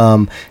that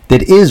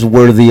that is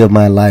worthy of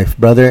my life,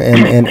 brother.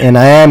 And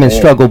I am in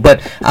struggle.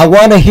 But I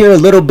want to hear a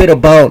little bit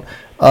about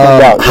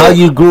how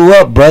you grew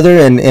up, brother,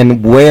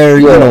 and where,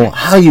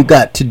 how you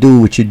got to do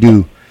what you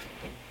do.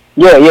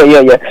 Yeah.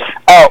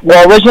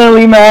 Well,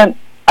 originally, man,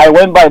 I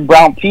went by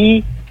Brown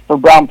P for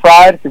Brown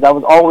Pride, because I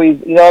was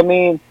always,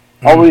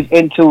 always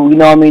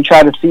into,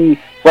 trying to see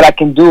what I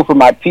can do for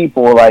my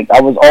people. Like, I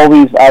was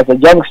always, as a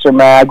youngster,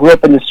 man, I grew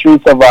up in the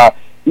streets of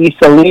East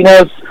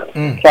Salinas,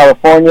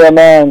 California,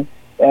 man,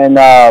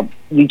 and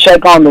you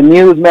check on the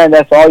news, man,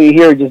 that's all you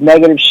hear, just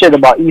negative shit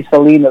about East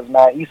Salinas,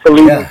 man. East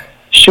Salinas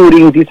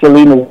shootings, East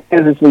Salinas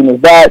this, East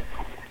Salinas that.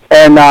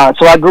 And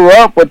so I grew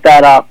up with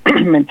that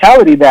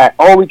mentality that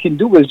all we can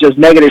do is just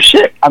negative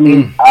shit. I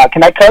mean,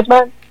 can I cuss,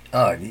 man?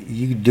 Oh,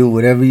 you can do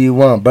whatever you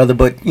want, brother,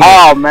 but...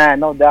 Oh,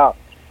 man, no doubt.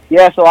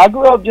 Yeah, so I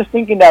grew up just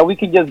thinking that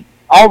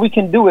all we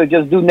can do is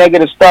just do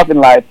negative stuff in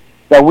life,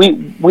 that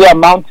we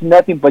amount to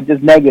nothing but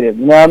just negative,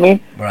 you know what I mean?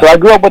 Right. So I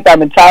grew up with that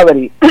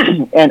mentality,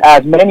 and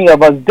as many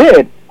of us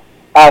did,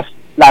 as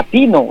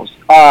Latinos,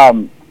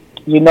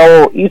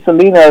 East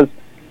Salinas,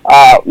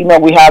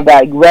 we have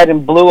that red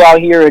and blue out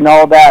here and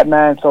all that,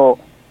 man, so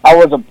I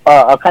was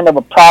a kind of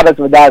a product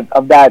of that,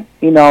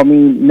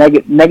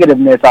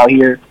 negativeness out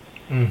here.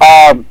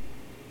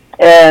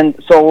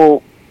 And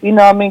so,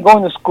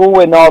 going to school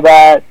and all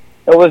that,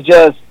 it was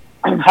just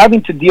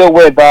having to deal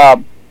with,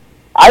 I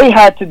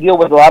had to deal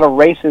with a lot of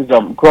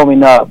racism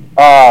growing up.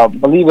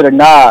 Believe it or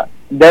not,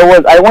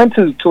 I went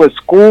to a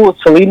school,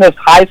 Salinas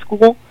High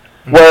School,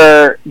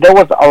 where there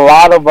was a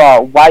lot of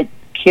white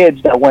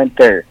kids that went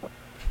there.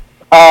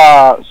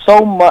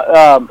 So much,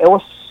 it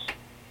was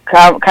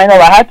kind of,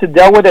 I had to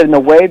deal with it in a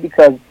way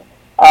because,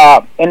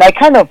 and I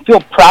kind of feel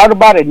proud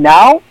about it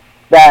now,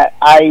 that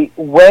I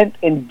went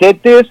and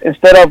did this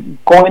instead of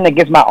going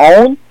against my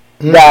own.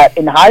 That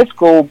in high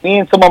school, me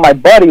and some of my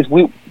buddies,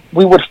 we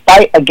would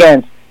fight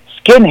against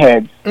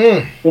skinheads,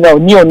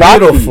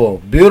 neo-Nazis.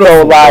 Beautiful,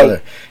 so, like,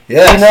 brother.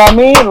 Yes. You know what I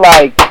mean?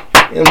 Like,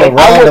 a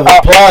round of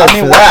applause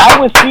for that.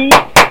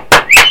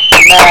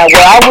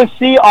 What I would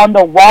see on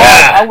the wall,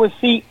 I would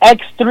see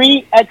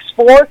X3,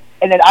 X4,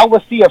 and then I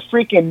would see a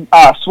freaking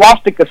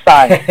swastika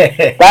sign.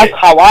 That's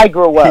how I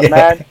grew up,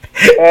 man.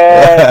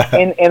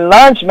 And in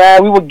lunch,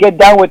 man, we would get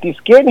down with these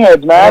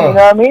skinheads, man. You know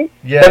what I mean?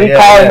 Yeah, so he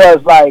calling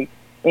us, like,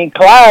 in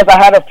class,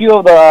 I had a few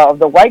of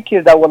the white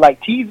kids that would,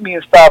 like, tease me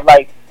and stuff,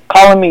 like,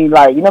 calling me,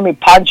 like,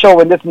 Pancho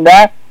and this and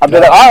that. I'd be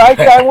like, all right,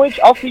 sandwich,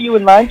 I'll see you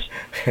in lunch.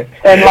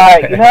 And,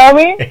 like, you know what I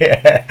mean?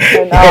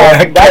 And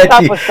that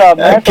type of stuff,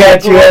 man. I'll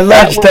catch you at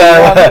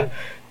lunchtime.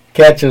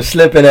 Catch you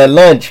slipping at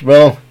lunch,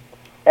 bro.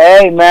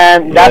 Hey,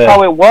 man, that's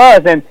how it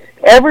was. And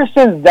ever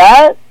since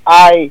that,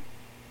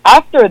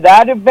 after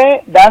that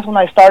event, that's when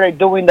I started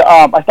doing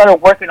I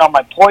started working on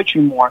my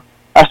poetry more.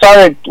 I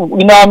started,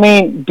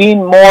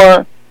 being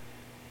more,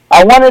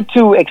 I wanted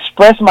to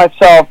express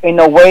myself in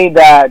a way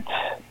that,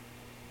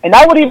 and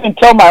I would even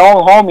tell my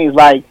own homies,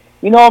 like,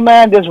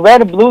 man, this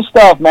red and blue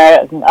stuff,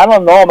 man, I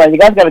don't know, man, you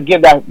guys got to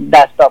give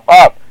that stuff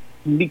up,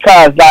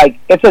 because, like,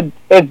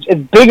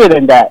 it's bigger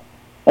than that.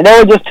 And they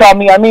would just tell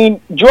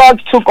me,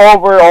 drugs took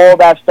over all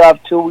that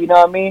stuff too, you know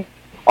what I mean?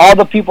 All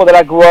the people that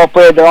I grew up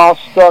with, they're all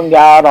strung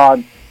out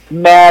on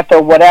meth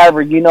or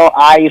whatever,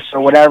 ice or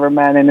whatever,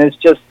 man. And it's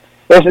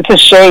a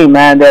shame,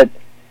 man, that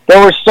they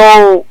were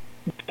so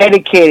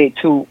dedicated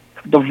to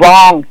the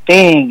wrong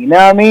thing, you know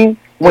what I mean?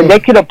 When they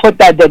could have put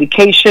that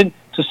dedication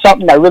to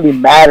something that really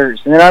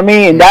matters, you know what I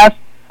mean? And that's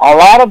a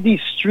lot of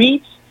these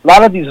streets, a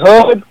lot of these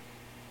hoods,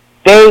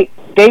 they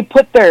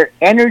put their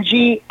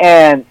energy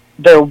and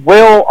their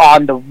will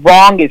on the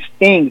wrongest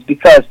things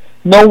because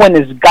no one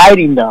is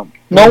guiding them.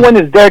 No one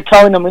is there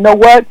telling them, you know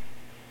what?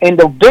 In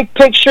the big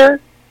picture,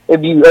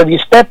 if you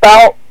step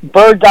out,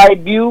 bird's eye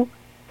view,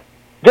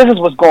 this is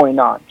what's going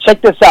on.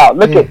 Check this out.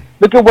 Look at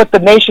what the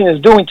nation is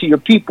doing to your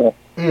people.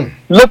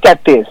 Look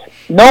at this.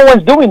 No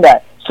one's doing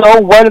that.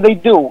 So what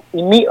do?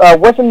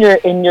 What's in your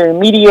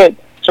immediate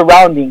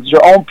surroundings?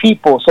 Your own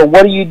people. So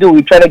what do?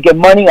 You try to get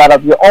money out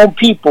of your own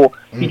people.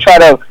 You try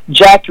to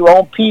jack your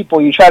own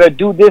people. You try to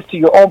do this to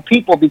your own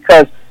people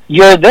because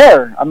you're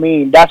there. I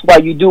mean, that's why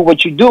you do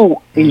what you do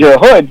in your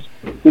hoods,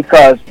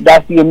 because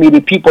that's the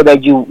immediate people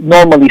that you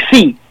normally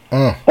see.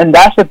 And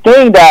that's the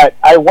thing that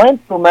I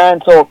went through,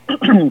 man. So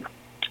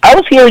I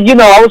was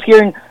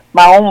hearing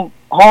my own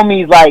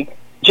homies like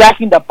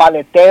jacking the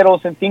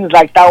paleteros and things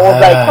like that. I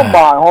was like, come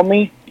on,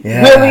 homie.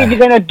 Yeah. Really? You're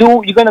gonna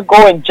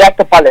go and jack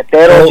the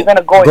paleteros? You're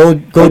gonna go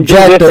and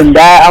jack do this and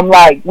that? I'm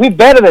like, we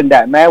better than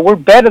that, man. We're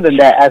better than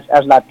that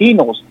as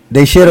Latinos.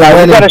 They should have.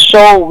 Like,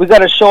 we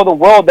gotta show the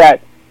world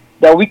that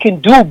we can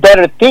do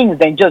better things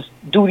than just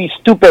do these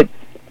stupid,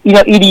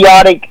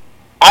 idiotic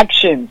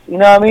actions. You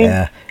know what I mean?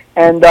 Yeah.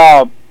 And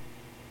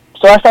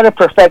so I started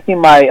perfecting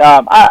my.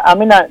 I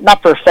mean,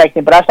 not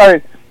perfecting, but I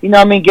started,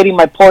 getting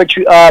my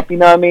poetry up.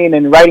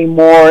 And writing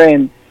more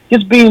and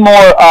just being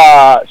more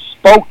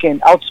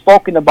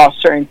outspoken about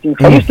certain things.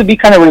 I used to be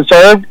kind of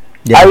reserved.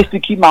 Yeah. I used to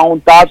keep my own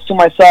thoughts to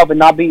myself and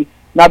not be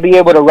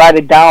able to write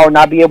it down,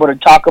 not be able to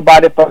talk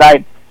about it. But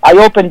I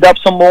opened up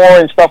some more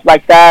and stuff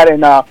like that,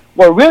 and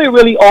what really,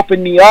 really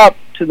opened me up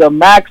to the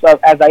max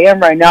as I am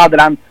right now,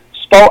 that I'm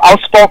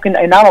outspoken,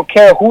 and I don't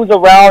care who's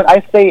around.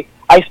 I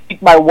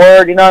speak my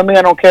word, you know what I mean?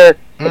 I don't care.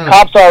 The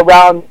cops are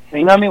around, you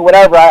know what I mean?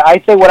 Whatever.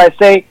 I say what I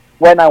say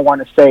when I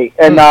want to say.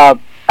 And I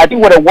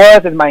think what it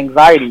was is my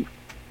anxiety.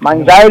 My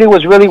anxiety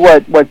was really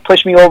what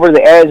pushed me over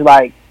the edge,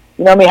 like,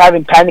 you know what I mean,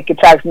 having panic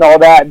attacks and all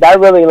that. That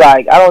really,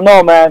 like, I don't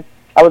know, man.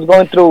 I was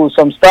going through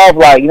some stuff,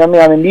 like, you know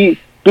what I mean?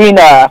 Being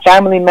a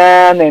family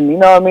man and, you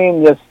know what I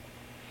mean, just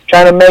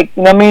trying to make,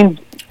 you know what I mean?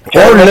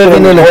 Or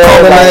living in a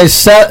colonized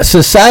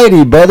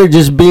society, brother,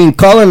 just being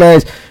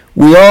colonized.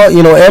 We all,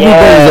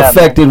 everybody's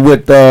affected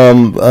with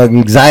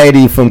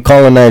anxiety from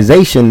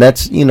colonization.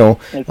 That's,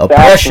 exactly.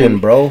 oppression,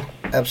 bro.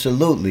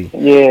 Absolutely.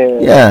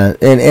 Yeah.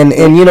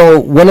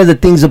 And one of the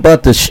things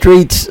about the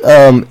streets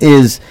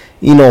is,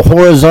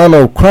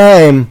 horizontal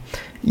crime,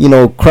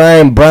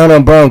 crime, brown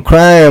on brown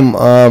crime,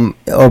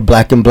 or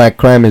black and black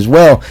crime as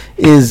well,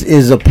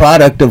 is a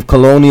product of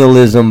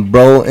colonialism,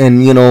 bro.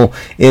 And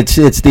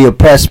it's the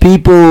oppressed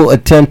people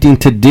attempting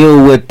to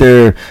deal with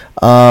their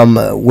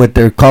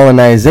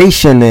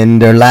colonization,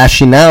 and they're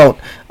lashing out.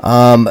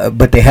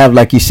 But they have,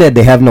 like you said,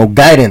 they have no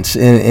guidance,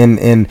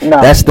 and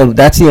that's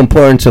the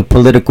importance of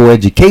political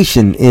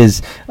education.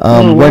 Is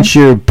once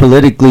you're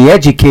politically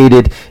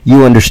educated,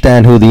 you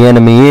understand who the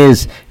enemy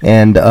is,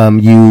 and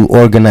you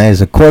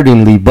organize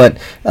accordingly. But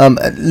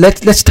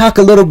let's talk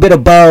a little bit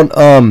about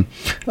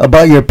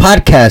your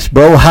podcast,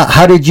 bro.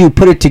 How did you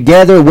put it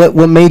together?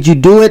 What made you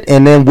do it,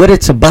 and then what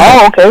it's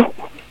about? Oh, okay.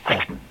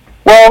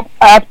 Well,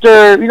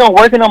 after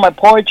working on my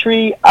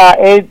poetry,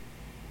 it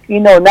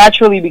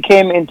naturally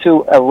became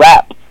into a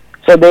rap.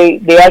 So they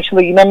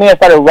actually, I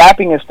started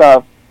rapping and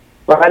stuff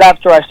right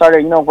after I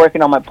started,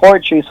 working on my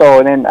poetry.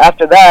 So then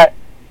after that,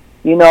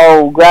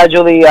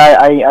 gradually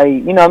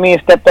I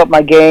stepped up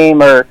my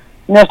game, or,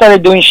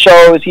 started doing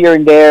shows here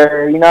and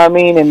there,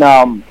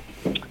 and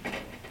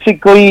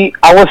basically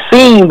I was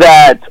seeing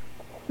that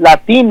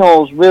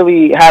Latinos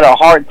really had a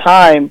hard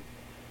time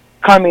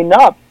coming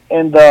up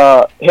in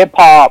the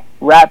hip-hop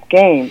rap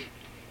game.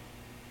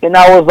 And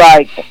I was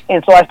like,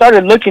 and so I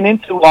started looking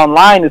into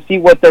online to see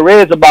what there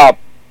is about,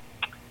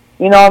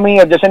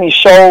 if there's any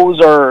shows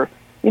or,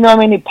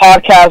 any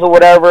podcasts or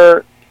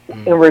whatever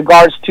in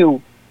regards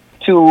to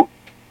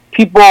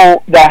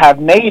people that have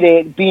made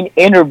it, being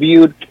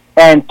interviewed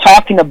and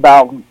talking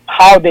about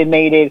how they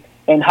made it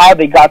and how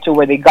they got to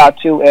where they got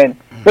to, and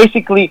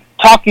basically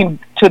talking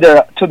to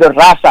the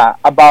raza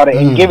about it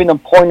and giving them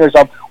pointers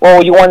of,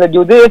 well, you want to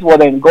do this, well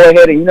then go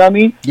ahead and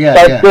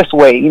start this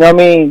way,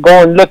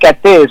 go and look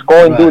at this,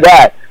 go and do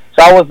that.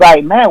 So I was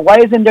like, man, why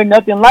isn't there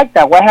nothing like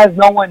that? Why has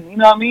no one,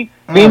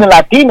 being a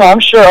Latino, I'm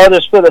sure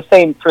others feel the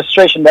same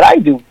frustration that I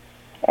do.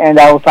 And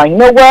I was like, you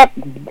know what,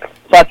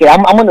 fuck it,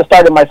 I'm going to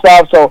start it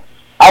myself. So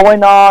I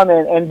went on,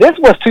 and this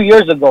was 2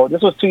 years ago.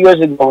 This was 2 years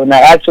ago when I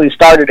actually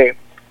started it.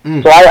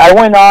 So I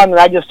went on and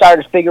I just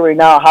started figuring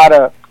out how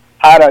to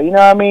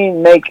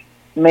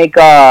make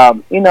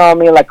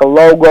like a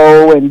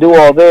logo and do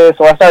all this.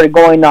 So I started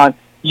going on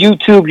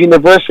YouTube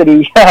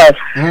University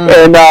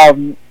and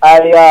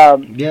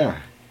I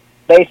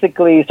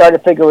basically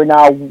started figuring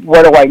out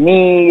what do I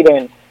need,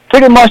 and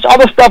pretty much all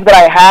the stuff that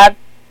I had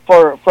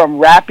from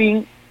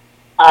rapping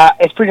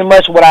is pretty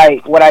much what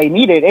I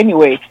needed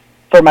anyway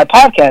for my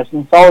podcast.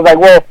 And so I was like,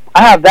 well,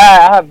 I have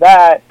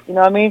that,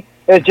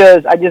 it's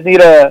just I just need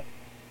to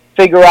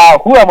figure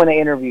out who I'm going to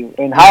interview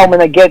and how I'm going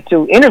to get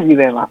to interview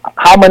them.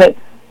 How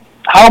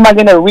am I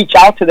going to reach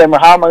out to them, or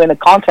how am I going to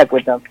contact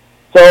with them?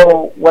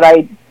 So what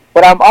I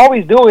what I'm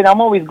always doing,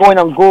 I'm always going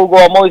on Google,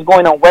 I'm always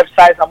going on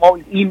websites, I'm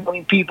always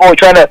emailing people,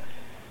 trying to,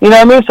 you know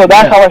what I mean? So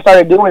that's how I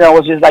started doing it. I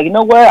was just like, you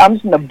know what? I'm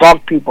just gonna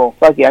bug people.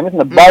 Fuck yeah, I'm just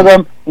gonna bug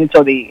them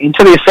until they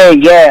say,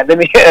 yeah, let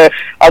me,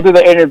 I'll do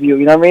the interview.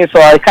 You know what I mean?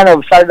 So I kind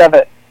of started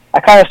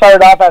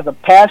off as a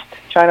pest,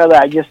 trying to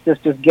like just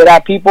get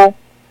at people,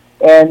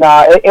 and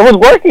it was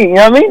working. You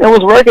know what I mean? It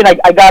was working.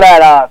 I got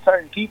at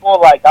certain people.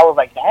 Like I was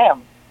like,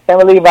 damn, can't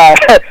believe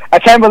I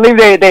can't believe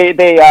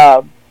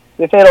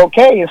they said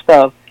okay and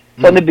stuff.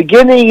 So in the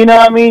beginning, you know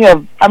what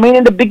I mean?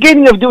 In the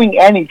beginning of doing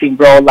anything,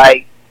 bro,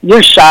 like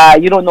you're shy,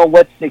 you don't know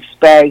what to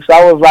expect. So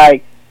I was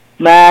like,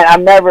 man,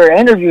 I've never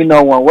interviewed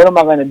no one. What am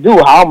I gonna do?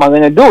 How am I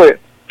gonna do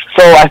it?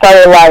 So I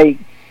started like,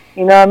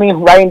 you know what I mean,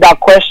 writing that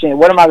question.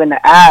 What am I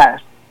gonna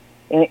ask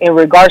in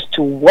regards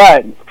to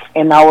what?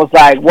 And I was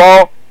like,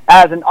 well,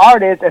 as an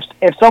artist,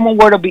 if someone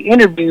were to be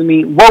interviewing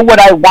me, what would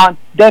I want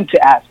them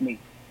to ask me?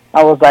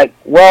 I was like,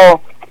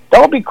 well, that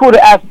would be cool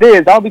to ask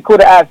this. That would be cool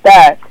to ask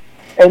that.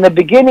 In the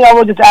beginning, I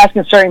was just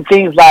asking certain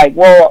things like,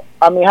 well,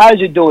 I mean, how did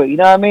you do it? You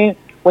know what I mean?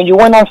 When you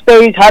went on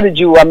stage, how did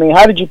you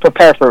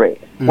prepare for it?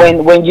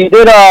 When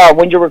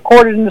you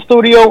recorded in the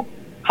studio,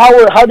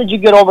 how did you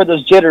get over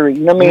those jittery,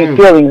 you know what I mean,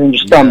 feelings in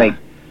your stomach?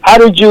 How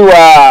did you,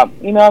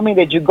 you know what I mean,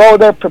 did you go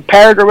there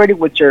prepared already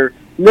with your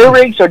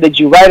lyrics, or did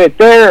you write it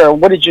there, or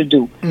what did you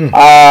do?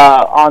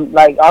 On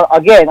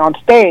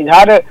stage,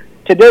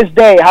 to this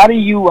day, how do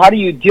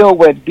you deal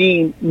with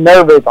being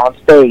nervous on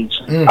stage?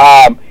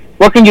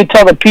 What can you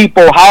tell the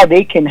people how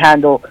they can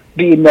handle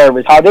being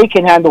nervous, how they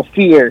can handle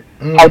fear,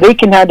 how they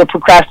can handle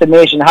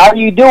procrastination? How do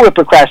you deal with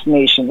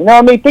procrastination? You know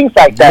what I mean? Things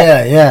like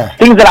that. Yeah.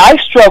 Things that I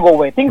struggle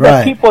with, things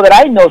that people that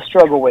I know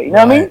struggle with. You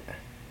know what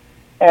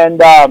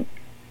I mean?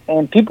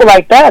 And people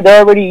like that, they're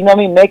already, you know what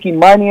I mean, making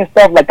money and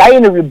stuff. Like I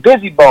interviewed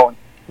Busy Bone.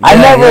 I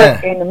never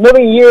in a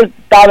million years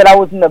thought that I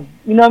was in the,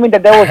 you know what I mean,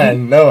 that there was,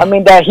 I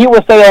mean, that he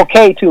would say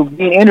okay to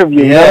being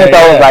interviewed. You know what I mean? So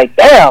I was like,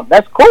 damn,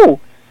 that's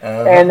cool.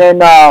 And then,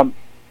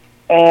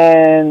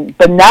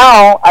 but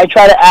now I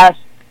try to ask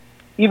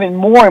even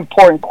more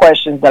important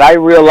questions that I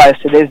realize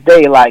to this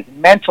day, like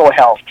mental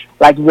health,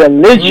 like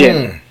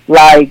religion,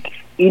 like,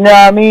 you know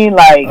what I mean,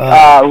 like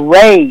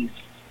race,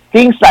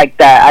 things like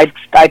that.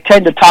 I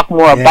tend to talk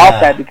more about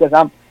that because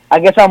I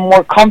guess I'm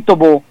more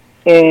comfortable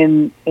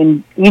in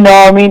you know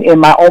what I mean, in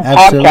my own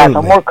podcast.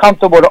 I'm more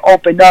comfortable to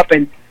open up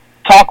and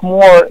talk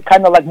more,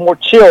 kind of like more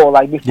chill.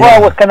 Like before I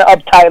was kind of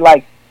uptight,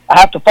 like I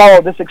have to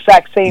follow this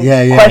exact same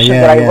question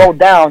that I wrote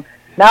down.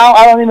 Now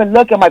I don't even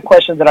look at my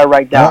questions that I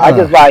write down. I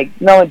just like,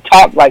 you know, and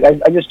talk, like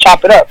I just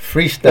chop it up.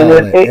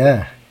 Freestyle it.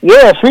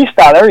 Yeah,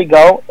 freestyle. There we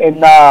go.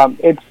 And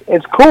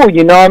it's cool.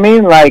 You know what I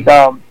mean? Like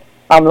I'm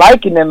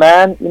liking it,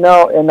 man. You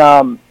know, and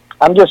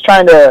I'm just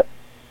trying to.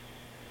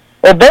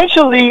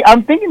 Eventually,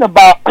 I'm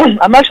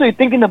actually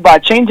thinking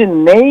about changing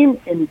the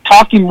name and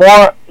talking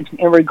more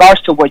in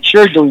regards to what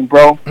you're doing,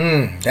 bro.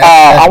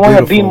 I want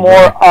to be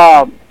more.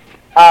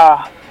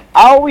 I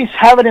always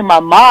have it in my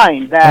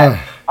mind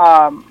that.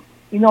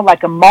 You know,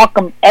 like a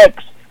Malcolm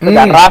X to the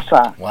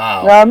raza.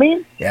 Wow. You know what I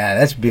mean? Yeah,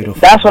 that's beautiful.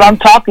 That's what I'm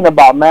talking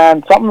about,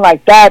 man. Something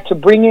like that, to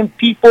bring in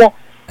people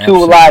to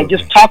like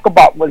just talk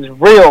about what's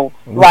real.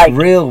 Like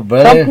real,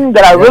 brother. Something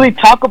that I really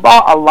talk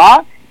about a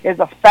lot is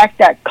the fact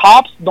that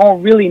cops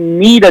don't really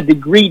need a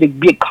degree to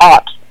be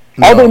cops.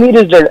 All they need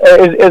is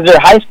their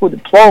high school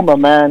diploma,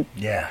 man.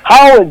 Yeah.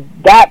 How is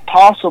that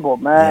possible,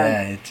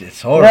 man? Yeah,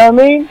 it's horrible. You know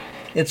what I mean?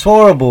 It's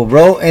horrible,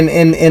 bro.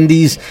 And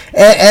these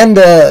and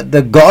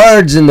the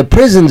guards in the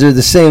prisons are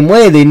the same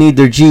way. They need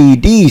their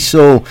GED.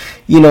 So,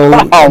 you know,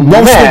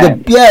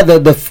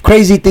 the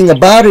crazy thing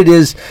about it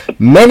is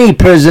many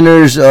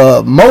prisoners,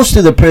 most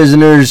of the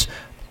prisoners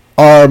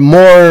are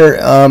more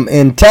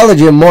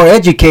intelligent, more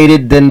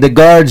educated than the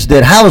guards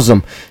that house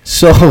them.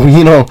 So,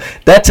 you know,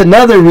 that's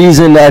another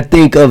reason I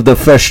think of the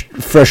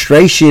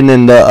frustration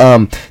and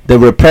the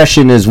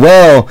repression as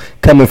well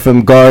coming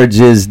from guards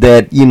is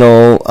that, you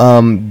know,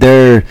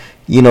 they're,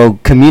 you know,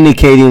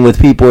 communicating with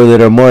people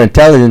that are more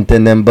intelligent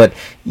than them. But,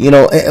 you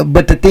know,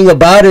 but the thing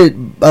about it,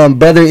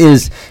 brother,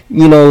 is,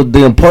 you know,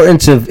 the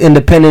importance of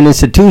independent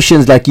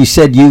institutions. Like you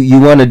said, you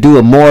want to do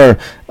a more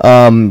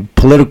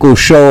political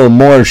show, a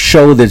more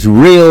show that's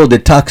real,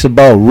 that talks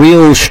about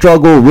real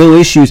struggle, real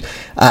issues.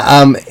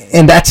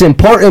 And that's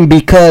important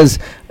because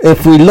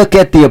if we look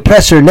at the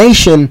oppressor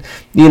nation,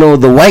 you know,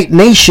 the white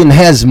nation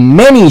has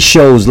many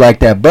shows like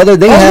that, brother.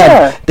 They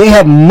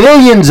have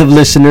millions of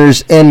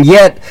listeners, and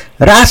yet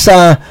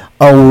Raza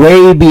are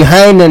way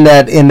behind in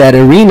that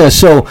arena.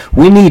 So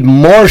we need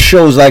more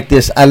shows like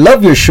this. I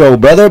love your show,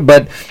 brother,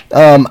 but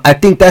I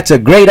think that's a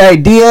great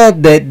idea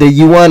that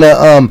you want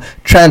to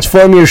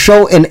transform your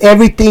show, and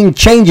everything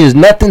changes.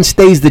 Nothing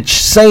stays the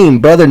same,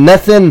 brother.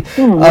 Nothing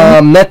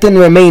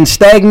remains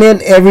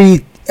stagnant.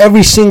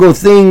 Every single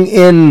thing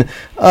in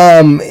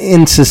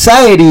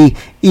society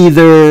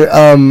either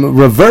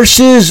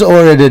reverses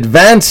or it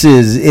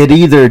advances. It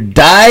either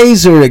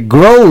dies or it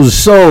grows.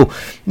 So,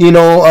 you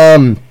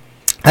know,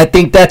 I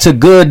think that's a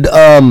good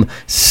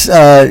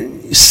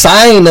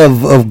sign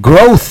of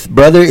growth,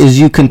 brother, is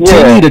you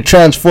continue to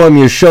transform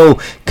your show,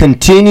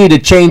 continue to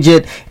change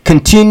it,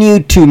 continue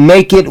to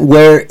make it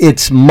where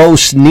it's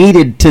most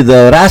needed to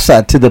the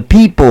raza, to the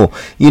people.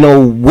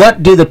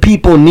 What do the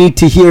people need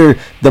to hear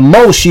the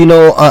most?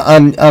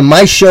 On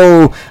my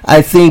show,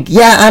 I think,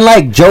 I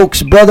like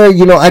jokes, brother.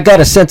 I got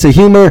a sense of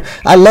humor.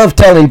 I love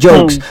telling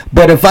jokes.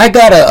 But if I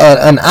got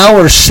an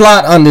hour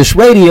slot on this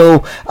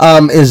radio,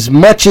 as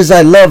much as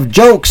I love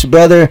jokes,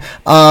 brother,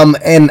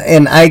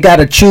 and I got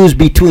to choose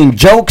between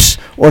jokes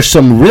or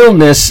some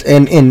realness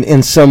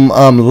and some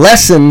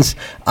lessons,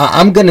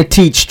 I'm going to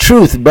teach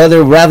truth,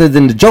 brother, rather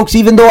than the jokes,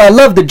 even though I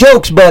love the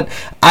jokes. But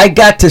I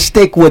got to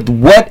stick with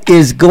what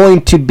is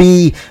going to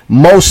be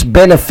most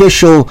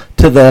beneficial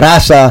to the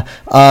raza.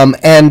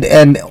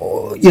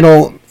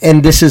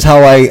 And this is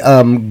how I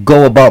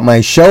go about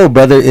my show,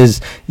 brother, is,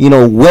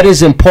 what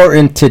is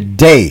important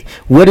today?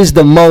 What is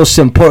the most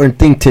important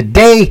thing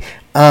today?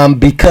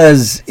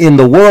 Because in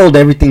the world,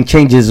 everything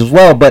changes as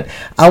well. But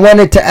I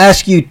wanted to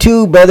ask you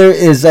too, brother,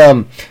 is,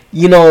 what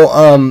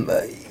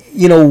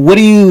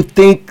do you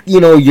think,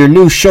 your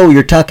new show,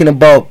 you're talking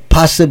about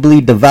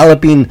possibly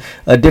developing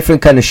a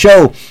different kind of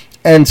show.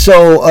 And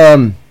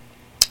so,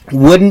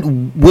 what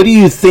do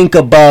you think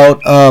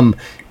about,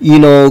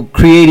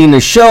 creating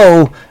a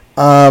show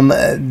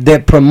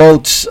that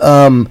promotes,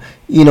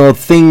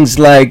 things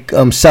like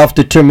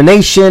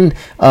self-determination,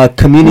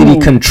 community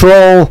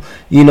control,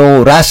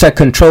 raza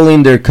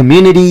controlling their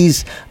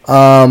communities,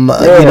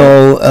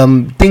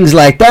 things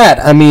like that.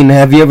 I mean,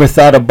 have you ever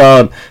thought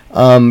about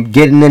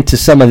getting into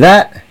some of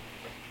that?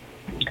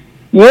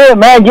 Yeah,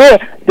 man, yeah.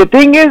 The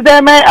thing is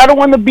that, man, I don't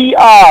want to be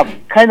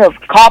kind of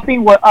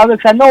copying what others.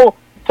 I know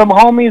some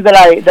homies that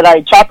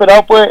I chop it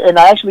up with, and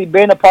I actually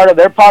been a part of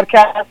their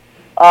podcast.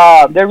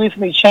 They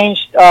recently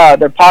changed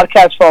their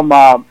podcast from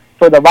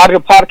for the Barrio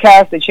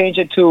podcast. They changed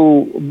it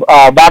to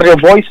Barrio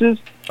Voices,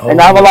 and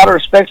I have a lot of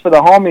respect for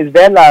the homies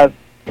Velas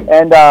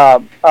and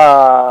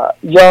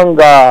young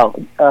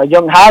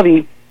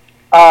Javi.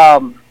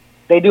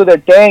 They do their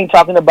thing,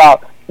 talking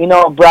about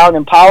brown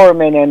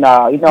empowerment and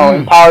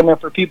empowerment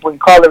for people in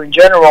color in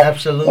general.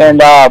 Absolutely.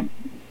 And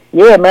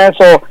yeah, man.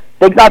 So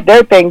they got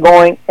their thing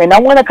going, and I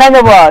want to kind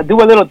of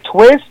do a little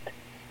twist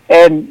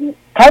and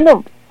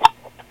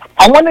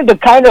I wanted to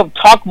kind of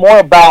talk more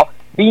about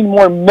being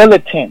more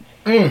militant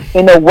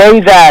in a way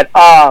that,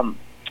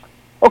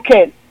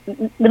 okay,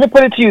 let me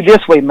put it to you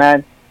this way,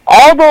 man.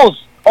 All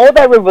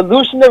that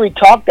revolutionary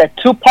talk that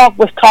Tupac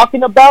was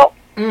talking about,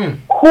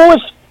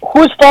 who's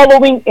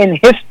following in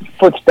his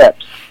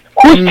footsteps?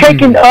 Who's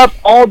taking up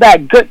all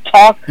that good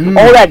talk,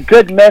 all that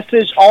good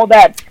message, all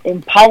that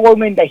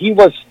empowerment that he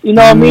was,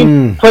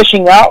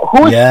 pushing out?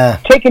 Who's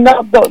taking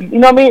up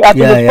the,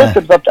 after the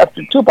footsteps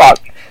after Tupac?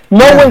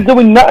 No one's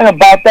doing nothing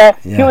about that.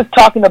 Yeah. He was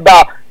talking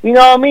about,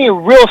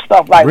 real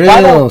stuff. Like,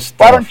 why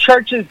don't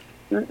churches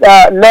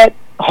let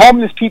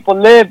homeless people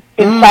live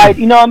inside,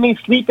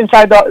 sleep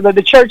inside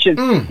the churches?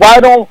 Why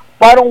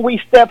don't we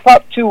step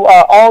up to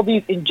all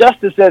these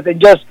injustices and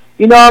just,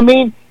 in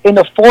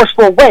a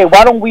forceful way?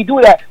 Why don't we do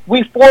that?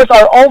 We force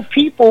our own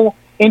people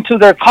into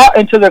their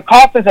coffins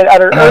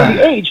at an early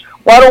age.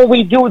 Why don't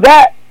we do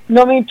that,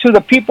 to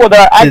the people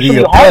that are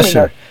actually harming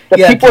us? The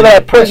people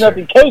that are putting us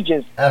in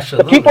cages.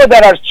 Absolutely. The people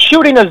that are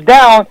shooting us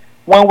down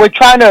when we're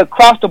trying to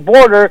cross the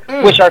border,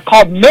 which are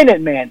called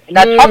Minutemen. And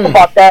I talk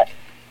about that.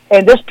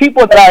 And there's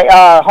people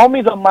that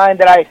homies of mine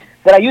that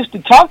I used to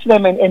talk to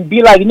them and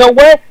be like, you know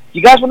what?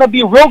 You guys want to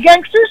be real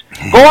gangsters?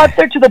 Go out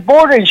there to the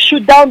border and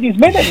shoot down these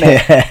Minutemen.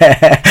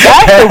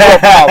 That's the real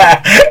power.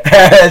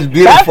 That's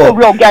beautiful. That's a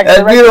real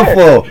gangster. That's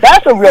beautiful.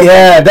 That's a real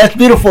gangster. That's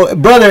beautiful,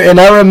 brother.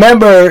 And I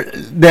remember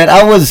that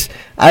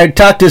I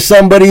talked to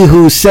somebody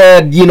who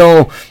said,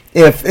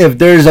 if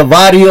there's there's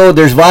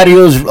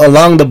varios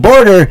along the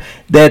border,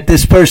 that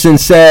this person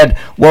said,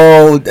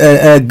 well,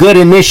 a good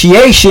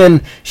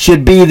initiation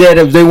should be that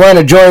if they want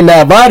to join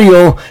that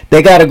barrio,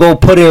 they got to go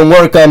put in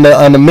work on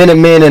the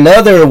Minutemen and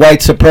other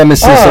white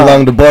supremacists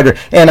along the border.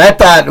 And I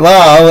thought,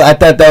 wow,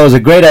 that was a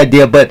great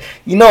idea. But,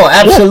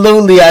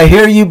 absolutely, I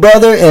hear you,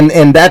 brother,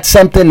 and that's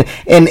something,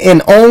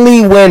 and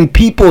only when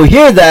people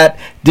hear that,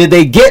 do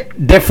they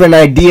get different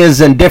ideas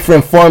and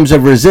different forms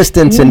of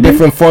resistance and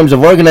different forms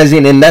of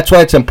organizing. And that's why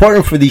it's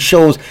important for these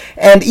shows.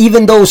 And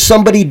even though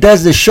somebody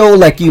does the show,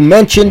 like you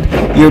mentioned,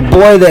 your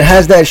boy that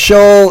has that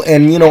show,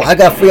 and I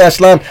got Free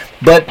Aslan,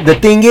 but the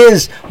thing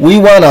is, we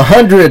want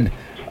 100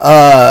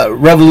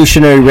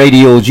 revolutionary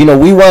radios.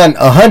 We want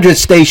 100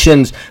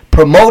 stations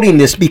promoting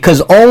this, because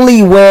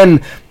only when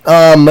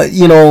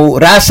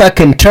raza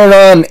can turn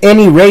on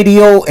any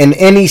radio in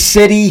any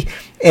city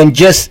and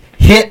just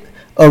hit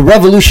a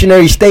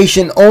revolutionary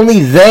station,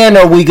 only then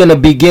are we going to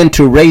begin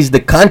to raise the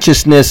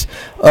consciousness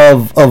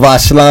of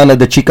Aslan, of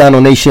the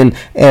Chicano nation,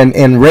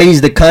 and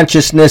raise the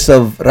consciousness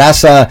of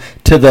raza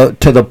to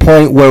the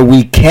point where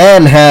we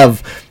can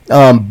have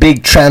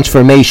big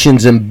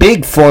transformations and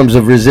big forms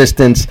of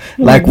resistance,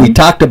 like we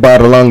talked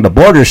about along the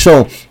border.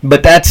 So,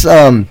 but that's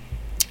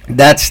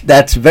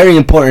very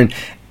important.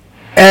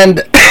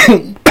 And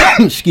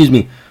excuse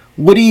me,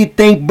 what do you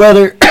think,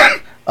 brother,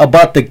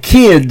 about the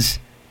kids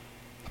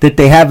that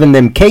they have in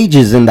them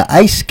cages in the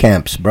ice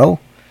camps, bro.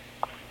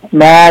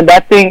 Man,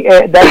 that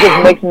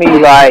just makes me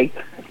like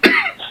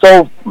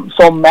so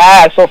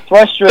mad, so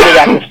frustrated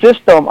at the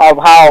system of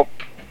how.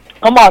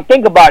 Come on,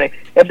 think about it.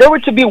 If there were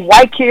to be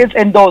white kids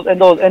in those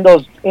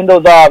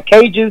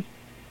cages,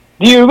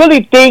 do you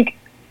really think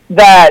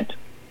that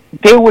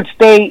they would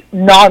stay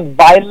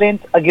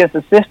non-violent against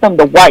the system?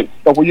 The whites,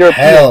 the Europeans.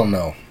 Hell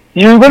no.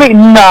 You really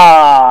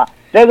nah.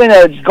 They're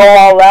gonna go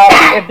all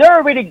out. If they're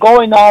already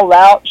going all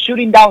out,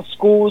 shooting down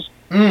schools,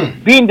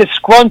 being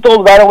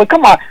disgruntled right away.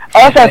 Come on,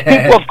 us as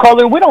people of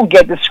color, we don't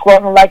get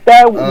disgruntled like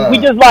that. We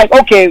just like,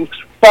 okay,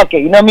 fuck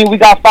it. You know what I mean? We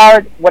got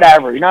fired,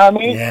 whatever. You know what I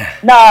mean? Yeah.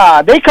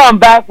 Nah, they come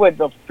back with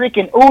the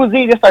freaking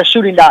Uzi. They start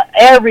shooting down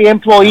every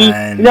employee.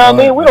 You know what I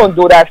mean? We don't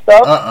do that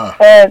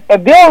stuff. And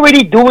if they're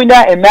already doing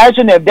that,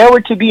 imagine if they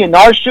were to be in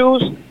our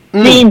shoes,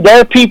 seeing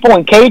their people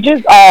in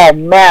cages. Oh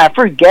man,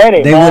 forget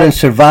it. They wouldn't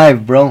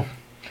survive, bro.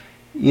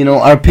 You know,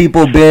 our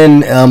people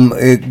been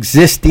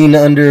existing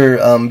under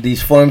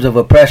these forms of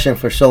oppression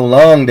for so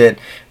long that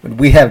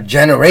we have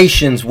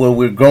generations where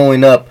we're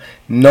growing up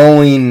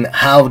knowing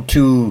how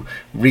to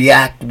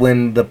react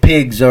when the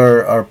pigs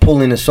are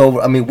pulling us over.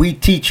 I mean, we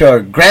teach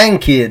our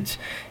grandkids,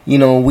 you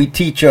know, we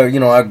teach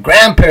our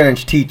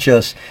grandparents teach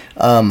us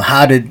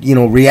how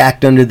to,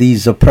 react under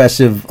these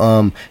oppressive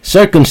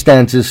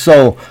circumstances.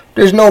 So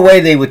there's no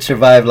way they would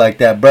survive like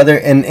that, brother.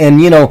 And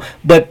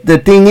but the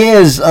thing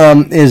is,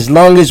 as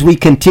long as we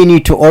continue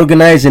to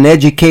organize and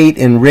educate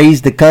and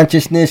raise the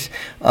consciousness,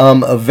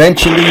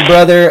 eventually,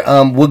 brother,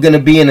 we're going to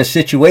be in a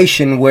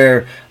situation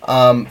where,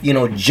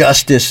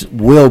 justice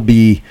will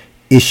be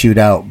issued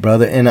out,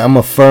 brother. And I'm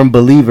a firm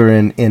believer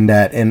in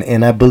that.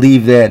 And I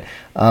believe that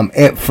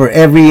for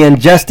every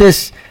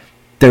injustice,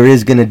 there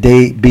is going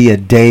to be a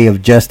day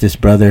of justice,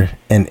 brother.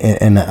 And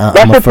that's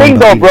I'm a the firm thing,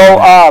 though,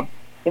 believer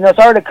bro.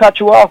 Sorry to cut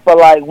you off, but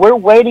like we're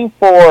waiting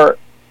for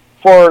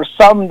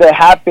something to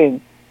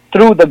happen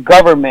through the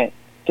government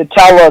to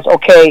tell us,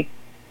 okay,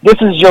 this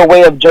is your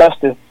way of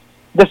justice.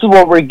 This is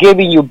what we're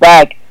giving you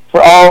back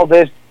for all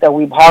this that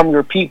we've harmed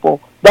your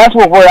people. That's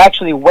what we're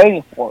actually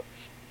waiting for.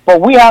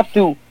 But we have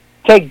to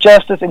take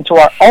justice into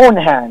our own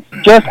hands,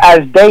 just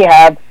as they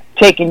have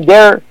taken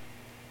their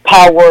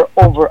power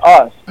over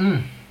us.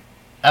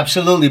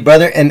 Absolutely,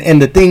 brother. And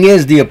the thing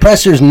is, the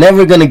oppressor's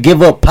never going to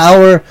give up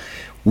power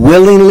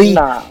willingly,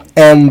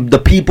 and the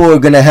people are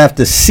going to have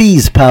to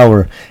seize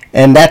power.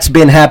 And that's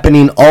been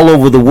happening all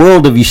over the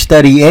world. If you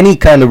study any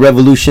kind of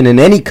revolution in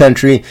any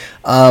country,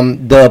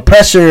 the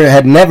oppressor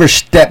had never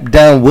stepped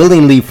down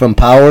willingly from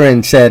power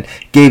and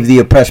gave the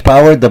oppressed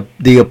power.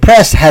 The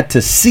oppressed had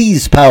to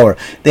seize power.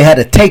 They had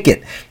to take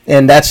it.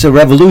 And that's a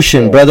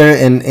revolution, brother.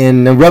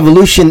 And a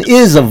revolution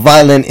is a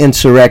violent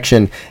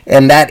insurrection.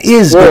 And that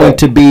is going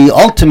to be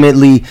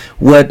ultimately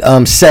what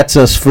sets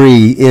us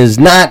free, is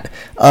not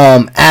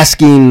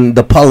asking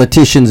the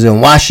politicians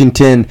in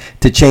Washington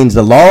to change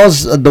the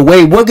laws. The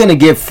way we're going to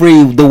get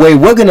free, the way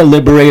we're going to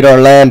liberate our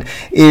land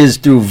is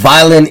through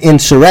violent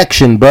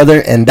insurrection,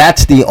 brother. And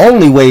that's the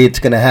only way it's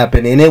going to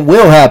happen. And it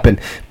will happen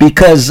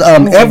because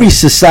every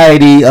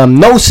society,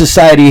 no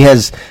society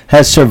has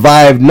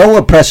survived, no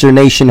oppressor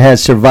nation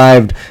has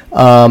survived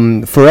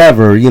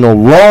forever.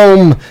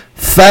 Rome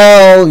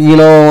fell,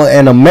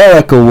 and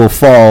America will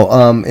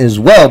fall as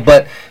well.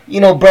 But,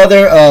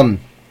 brother,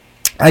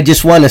 I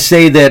just want to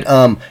say that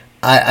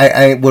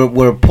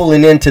we're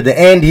pulling into the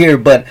end here,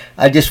 but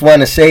I just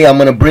want to say I'm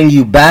going to bring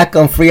you back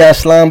on Free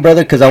Islam,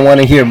 brother, because I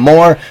want to hear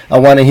more. I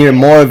want to hear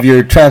more of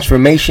your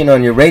transformation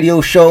on your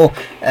radio show,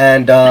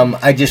 and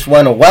I just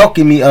want to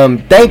welcome you.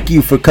 Thank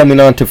you for coming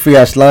on to Free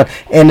Islam.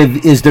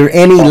 And is there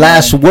any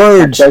last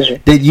words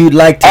that you'd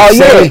like to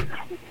say? Yeah.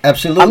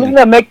 Absolutely. I'm just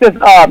going to make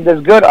this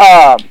good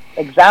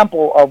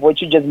example of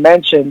what you just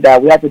mentioned,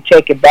 that we have to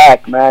take it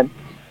back, man.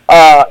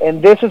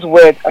 And this is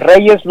with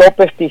Reyes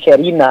Lopez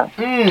Tijerina,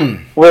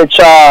 which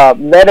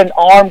led an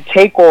armed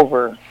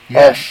takeover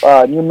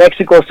of New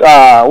Mexico's,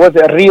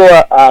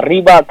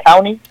 Riva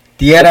County?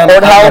 Tierra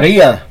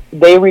Amarilla.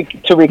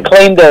 To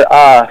reclaim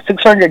the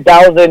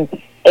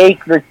 600,000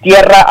 acre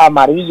Tierra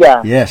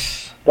Amarilla.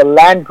 Yes. The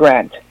land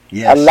grant.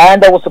 Yes. A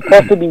land that was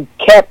supposed to be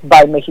kept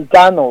by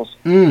Mexicanos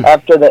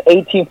after the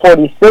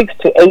 1846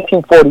 to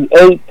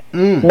 1848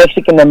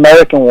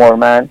 Mexican-American War,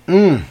 man.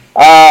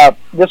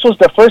 This was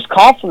the first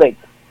conflict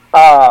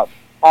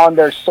on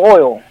their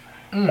soil.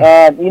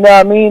 And, you know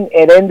what I mean?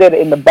 It ended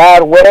in a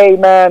bad way,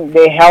 man.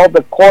 They held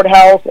the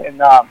courthouse, and,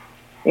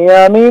 you know what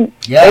I mean?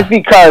 Yeah. It's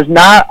because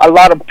not a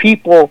lot of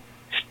people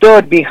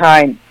stood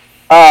behind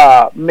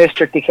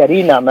Mr.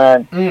 Tijerina,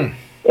 man.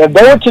 If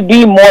they were to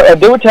be more, if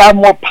they were to have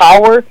more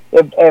power,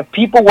 if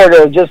people were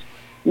to just,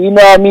 you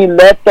know what I mean,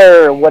 let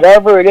their,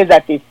 whatever it is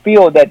that they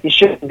feel that they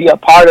should be a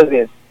part of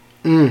this.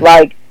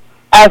 Like,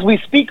 as we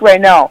speak right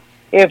now,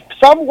 if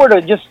some were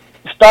to just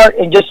start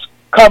and just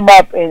come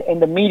up in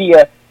the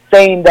media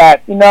saying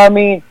that, you know what I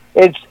mean,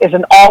 it's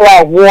an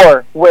all-out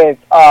war with,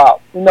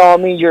 you know what I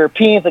mean,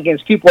 Europeans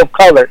against people of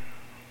color,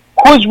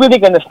 who's really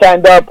going to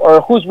stand up,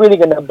 or who's really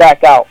going to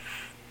back out?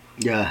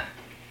 Yeah.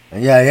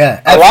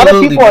 Yeah. A lot of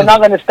Absolutely, people are brother.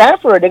 not going to stand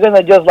for it. They're going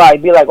to just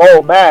like be like,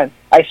 oh man,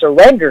 I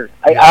surrender.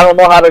 I don't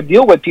know how to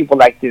deal with people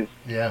like this.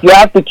 Yeah. You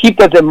have to keep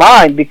this in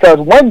mind because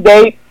one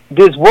day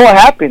this will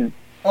happen.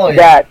 Oh, yeah.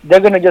 That they're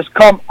going to just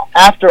come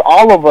after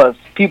all of us,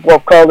 people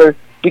of color,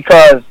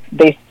 because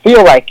they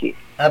feel like it.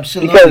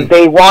 Absolutely. Because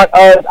they want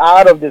us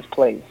out of this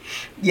place.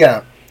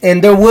 Yeah,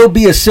 and there will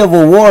be a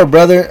civil war,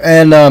 brother,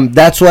 and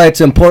that's why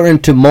it's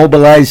important to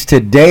mobilize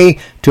today,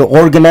 to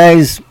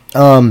organize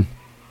in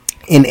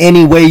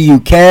any way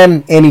you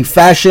can, any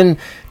fashion,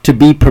 to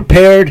be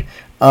prepared,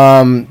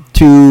 to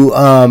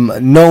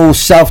know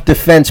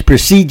self-defense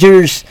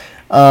procedures,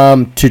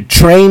 to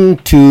train,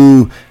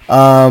 to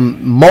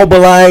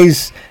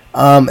mobilize.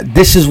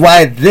 This is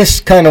why this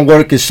kind of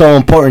work is so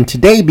important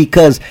today,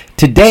 because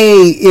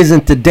today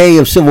isn't the day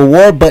of civil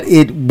war, but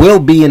it will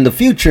be in the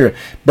future.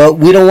 But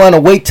we don't want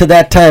to wait till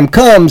that time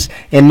comes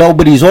and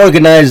nobody's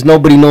organized,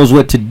 nobody knows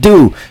what to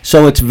do.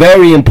 So it's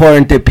very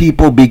important that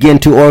people begin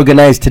to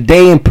organize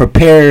today and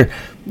prepare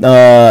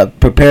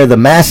the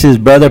masses,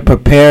 brother.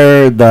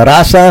 Prepare the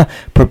raza,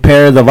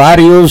 prepare the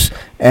barrios,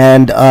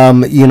 and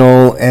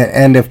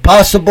and if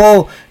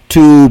possible,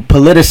 to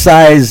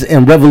politicize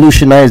and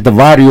revolutionize the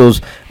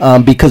barrios,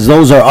 because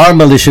those are our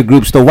militia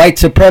groups. The white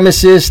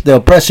supremacists, the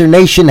oppressor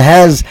nation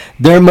has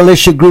their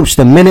militia groups,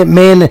 the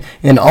Minutemen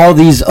and all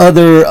these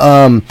other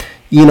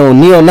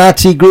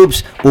neo-Nazi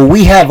groups. Well,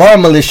 we have our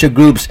militia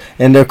groups,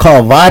 and they're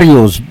called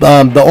barrios.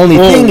 The only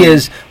thing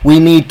is we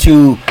need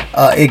to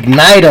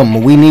ignite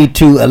them. We need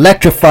to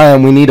electrify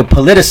them. We need to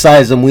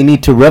politicize them. We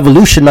need to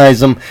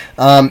revolutionize them.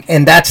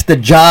 And that's the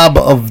job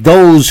of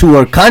those who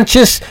are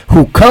conscious,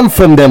 who come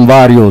from them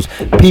barrios.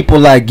 People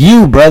like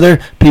you, brother.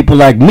 People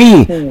like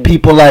me.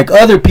 People like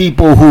other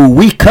people who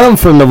we come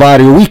from the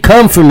barrio. We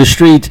come from the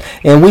streets,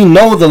 and we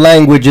know the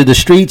language of the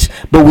streets,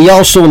 but we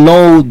also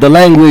know the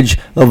language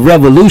of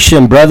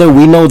revolution, brother.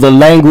 We know the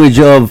language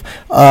of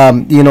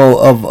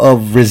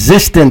of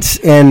resistance,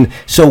 and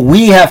so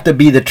we have to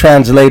be the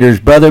translators,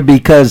 brother,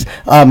 because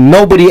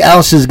nobody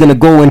else is going to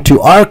go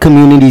into our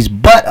communities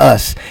but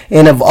us.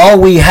 And if all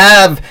we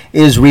have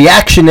is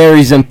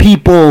reactionaries and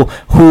people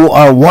who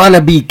are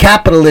wannabe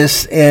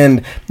capitalists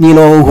and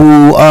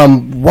who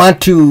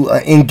want to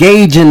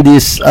engage in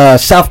this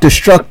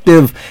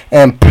self-destructive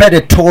and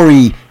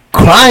predatory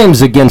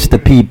crimes against the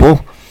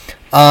people,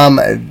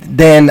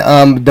 then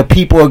the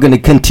people are going to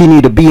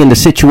continue to be in the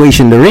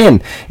situation they're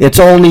in. It's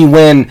only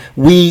when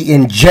we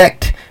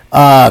inject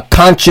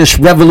conscious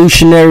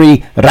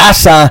revolutionary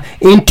raza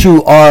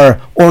into our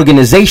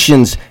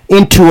organizations,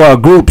 into our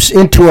groups,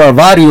 into our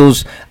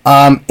barrios,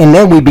 and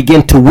then we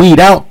begin to weed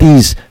out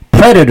these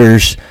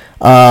predators,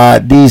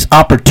 these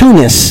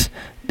opportunists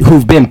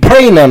who've been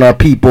preying on our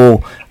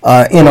people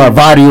in our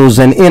barrios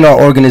and in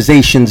our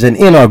organizations and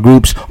in our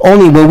groups.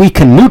 Only when we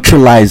can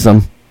neutralize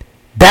them,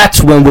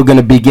 that's when we're going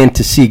to begin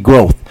to see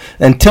growth.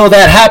 Until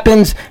that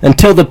happens,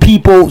 until the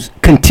people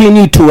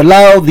continue to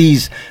allow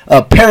these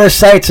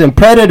parasites and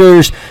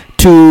predators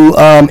to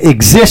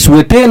exist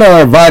within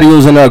our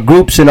barrios and our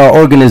groups and our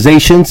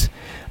organizations,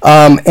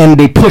 and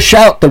they push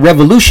out the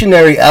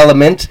revolutionary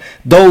elements,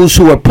 those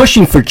who are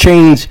pushing for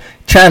change,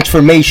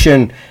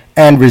 transformation,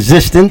 and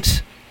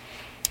resistance,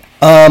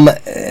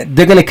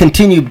 they're going to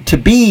continue to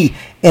be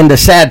in the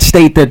sad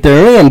state that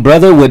they're in,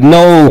 brother, with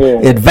no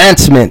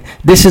advancement.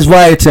 This is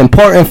why it's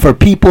important for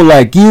people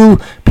like you,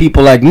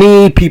 people like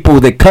me, people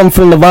that come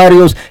from the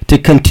barrios to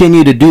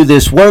continue to do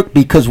this work,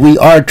 because we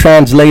are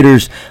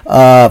translators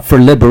for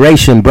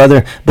liberation,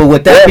 brother. But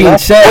with that being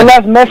said, one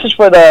last message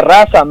for the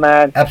raza,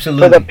 man.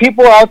 Absolutely. For the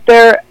people out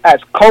there as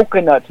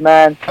coconuts,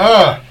 man.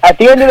 At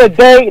the end of the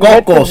day,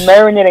 let this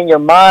marinate in your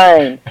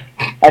mind.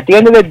 At the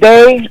end of the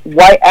day,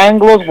 white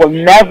Anglos will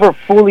never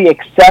fully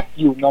accept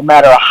you, no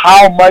matter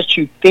how much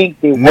you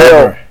think they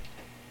will.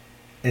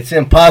 It's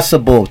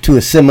impossible to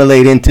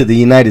assimilate into the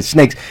United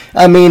States.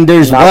 I mean,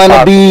 there's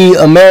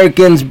wannabe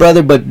Americans,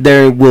 brother, but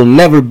there will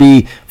never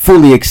be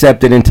fully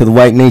accepted into the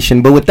white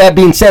nation. But with that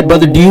being said,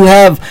 brother, do you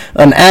have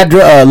an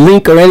address, a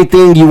link, or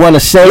anything you want to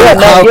say?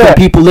 How can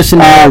people listen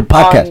to your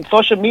podcast? On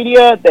social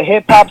media, the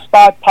Hip Hop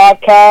Spot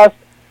Podcast.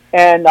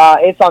 And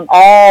it's on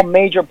all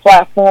major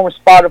platforms: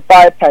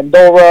 Spotify,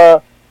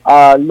 Pandora,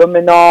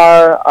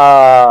 Luminar,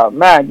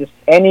 just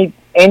any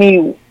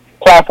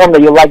platform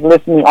that you like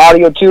listening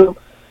audio to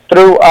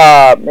through.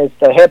 It's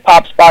the Hip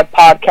Hop Spot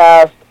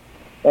Podcast,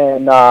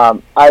 and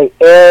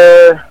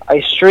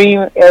I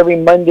stream every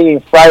Monday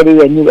and Friday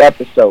a new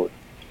episode.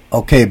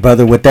 Okay,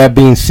 brother. With that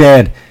being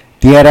said,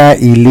 Tierra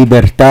y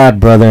Libertad,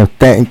 brother.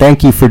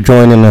 Thank you for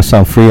joining us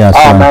on Free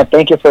Aslan. Oh man,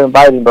 thank you for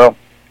inviting, bro.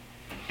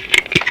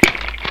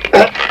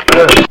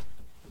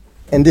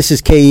 And this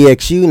is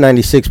KEXU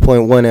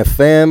 96.1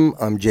 FM.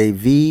 I'm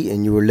JV,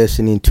 and you were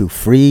listening to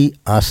Free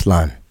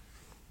Aslan.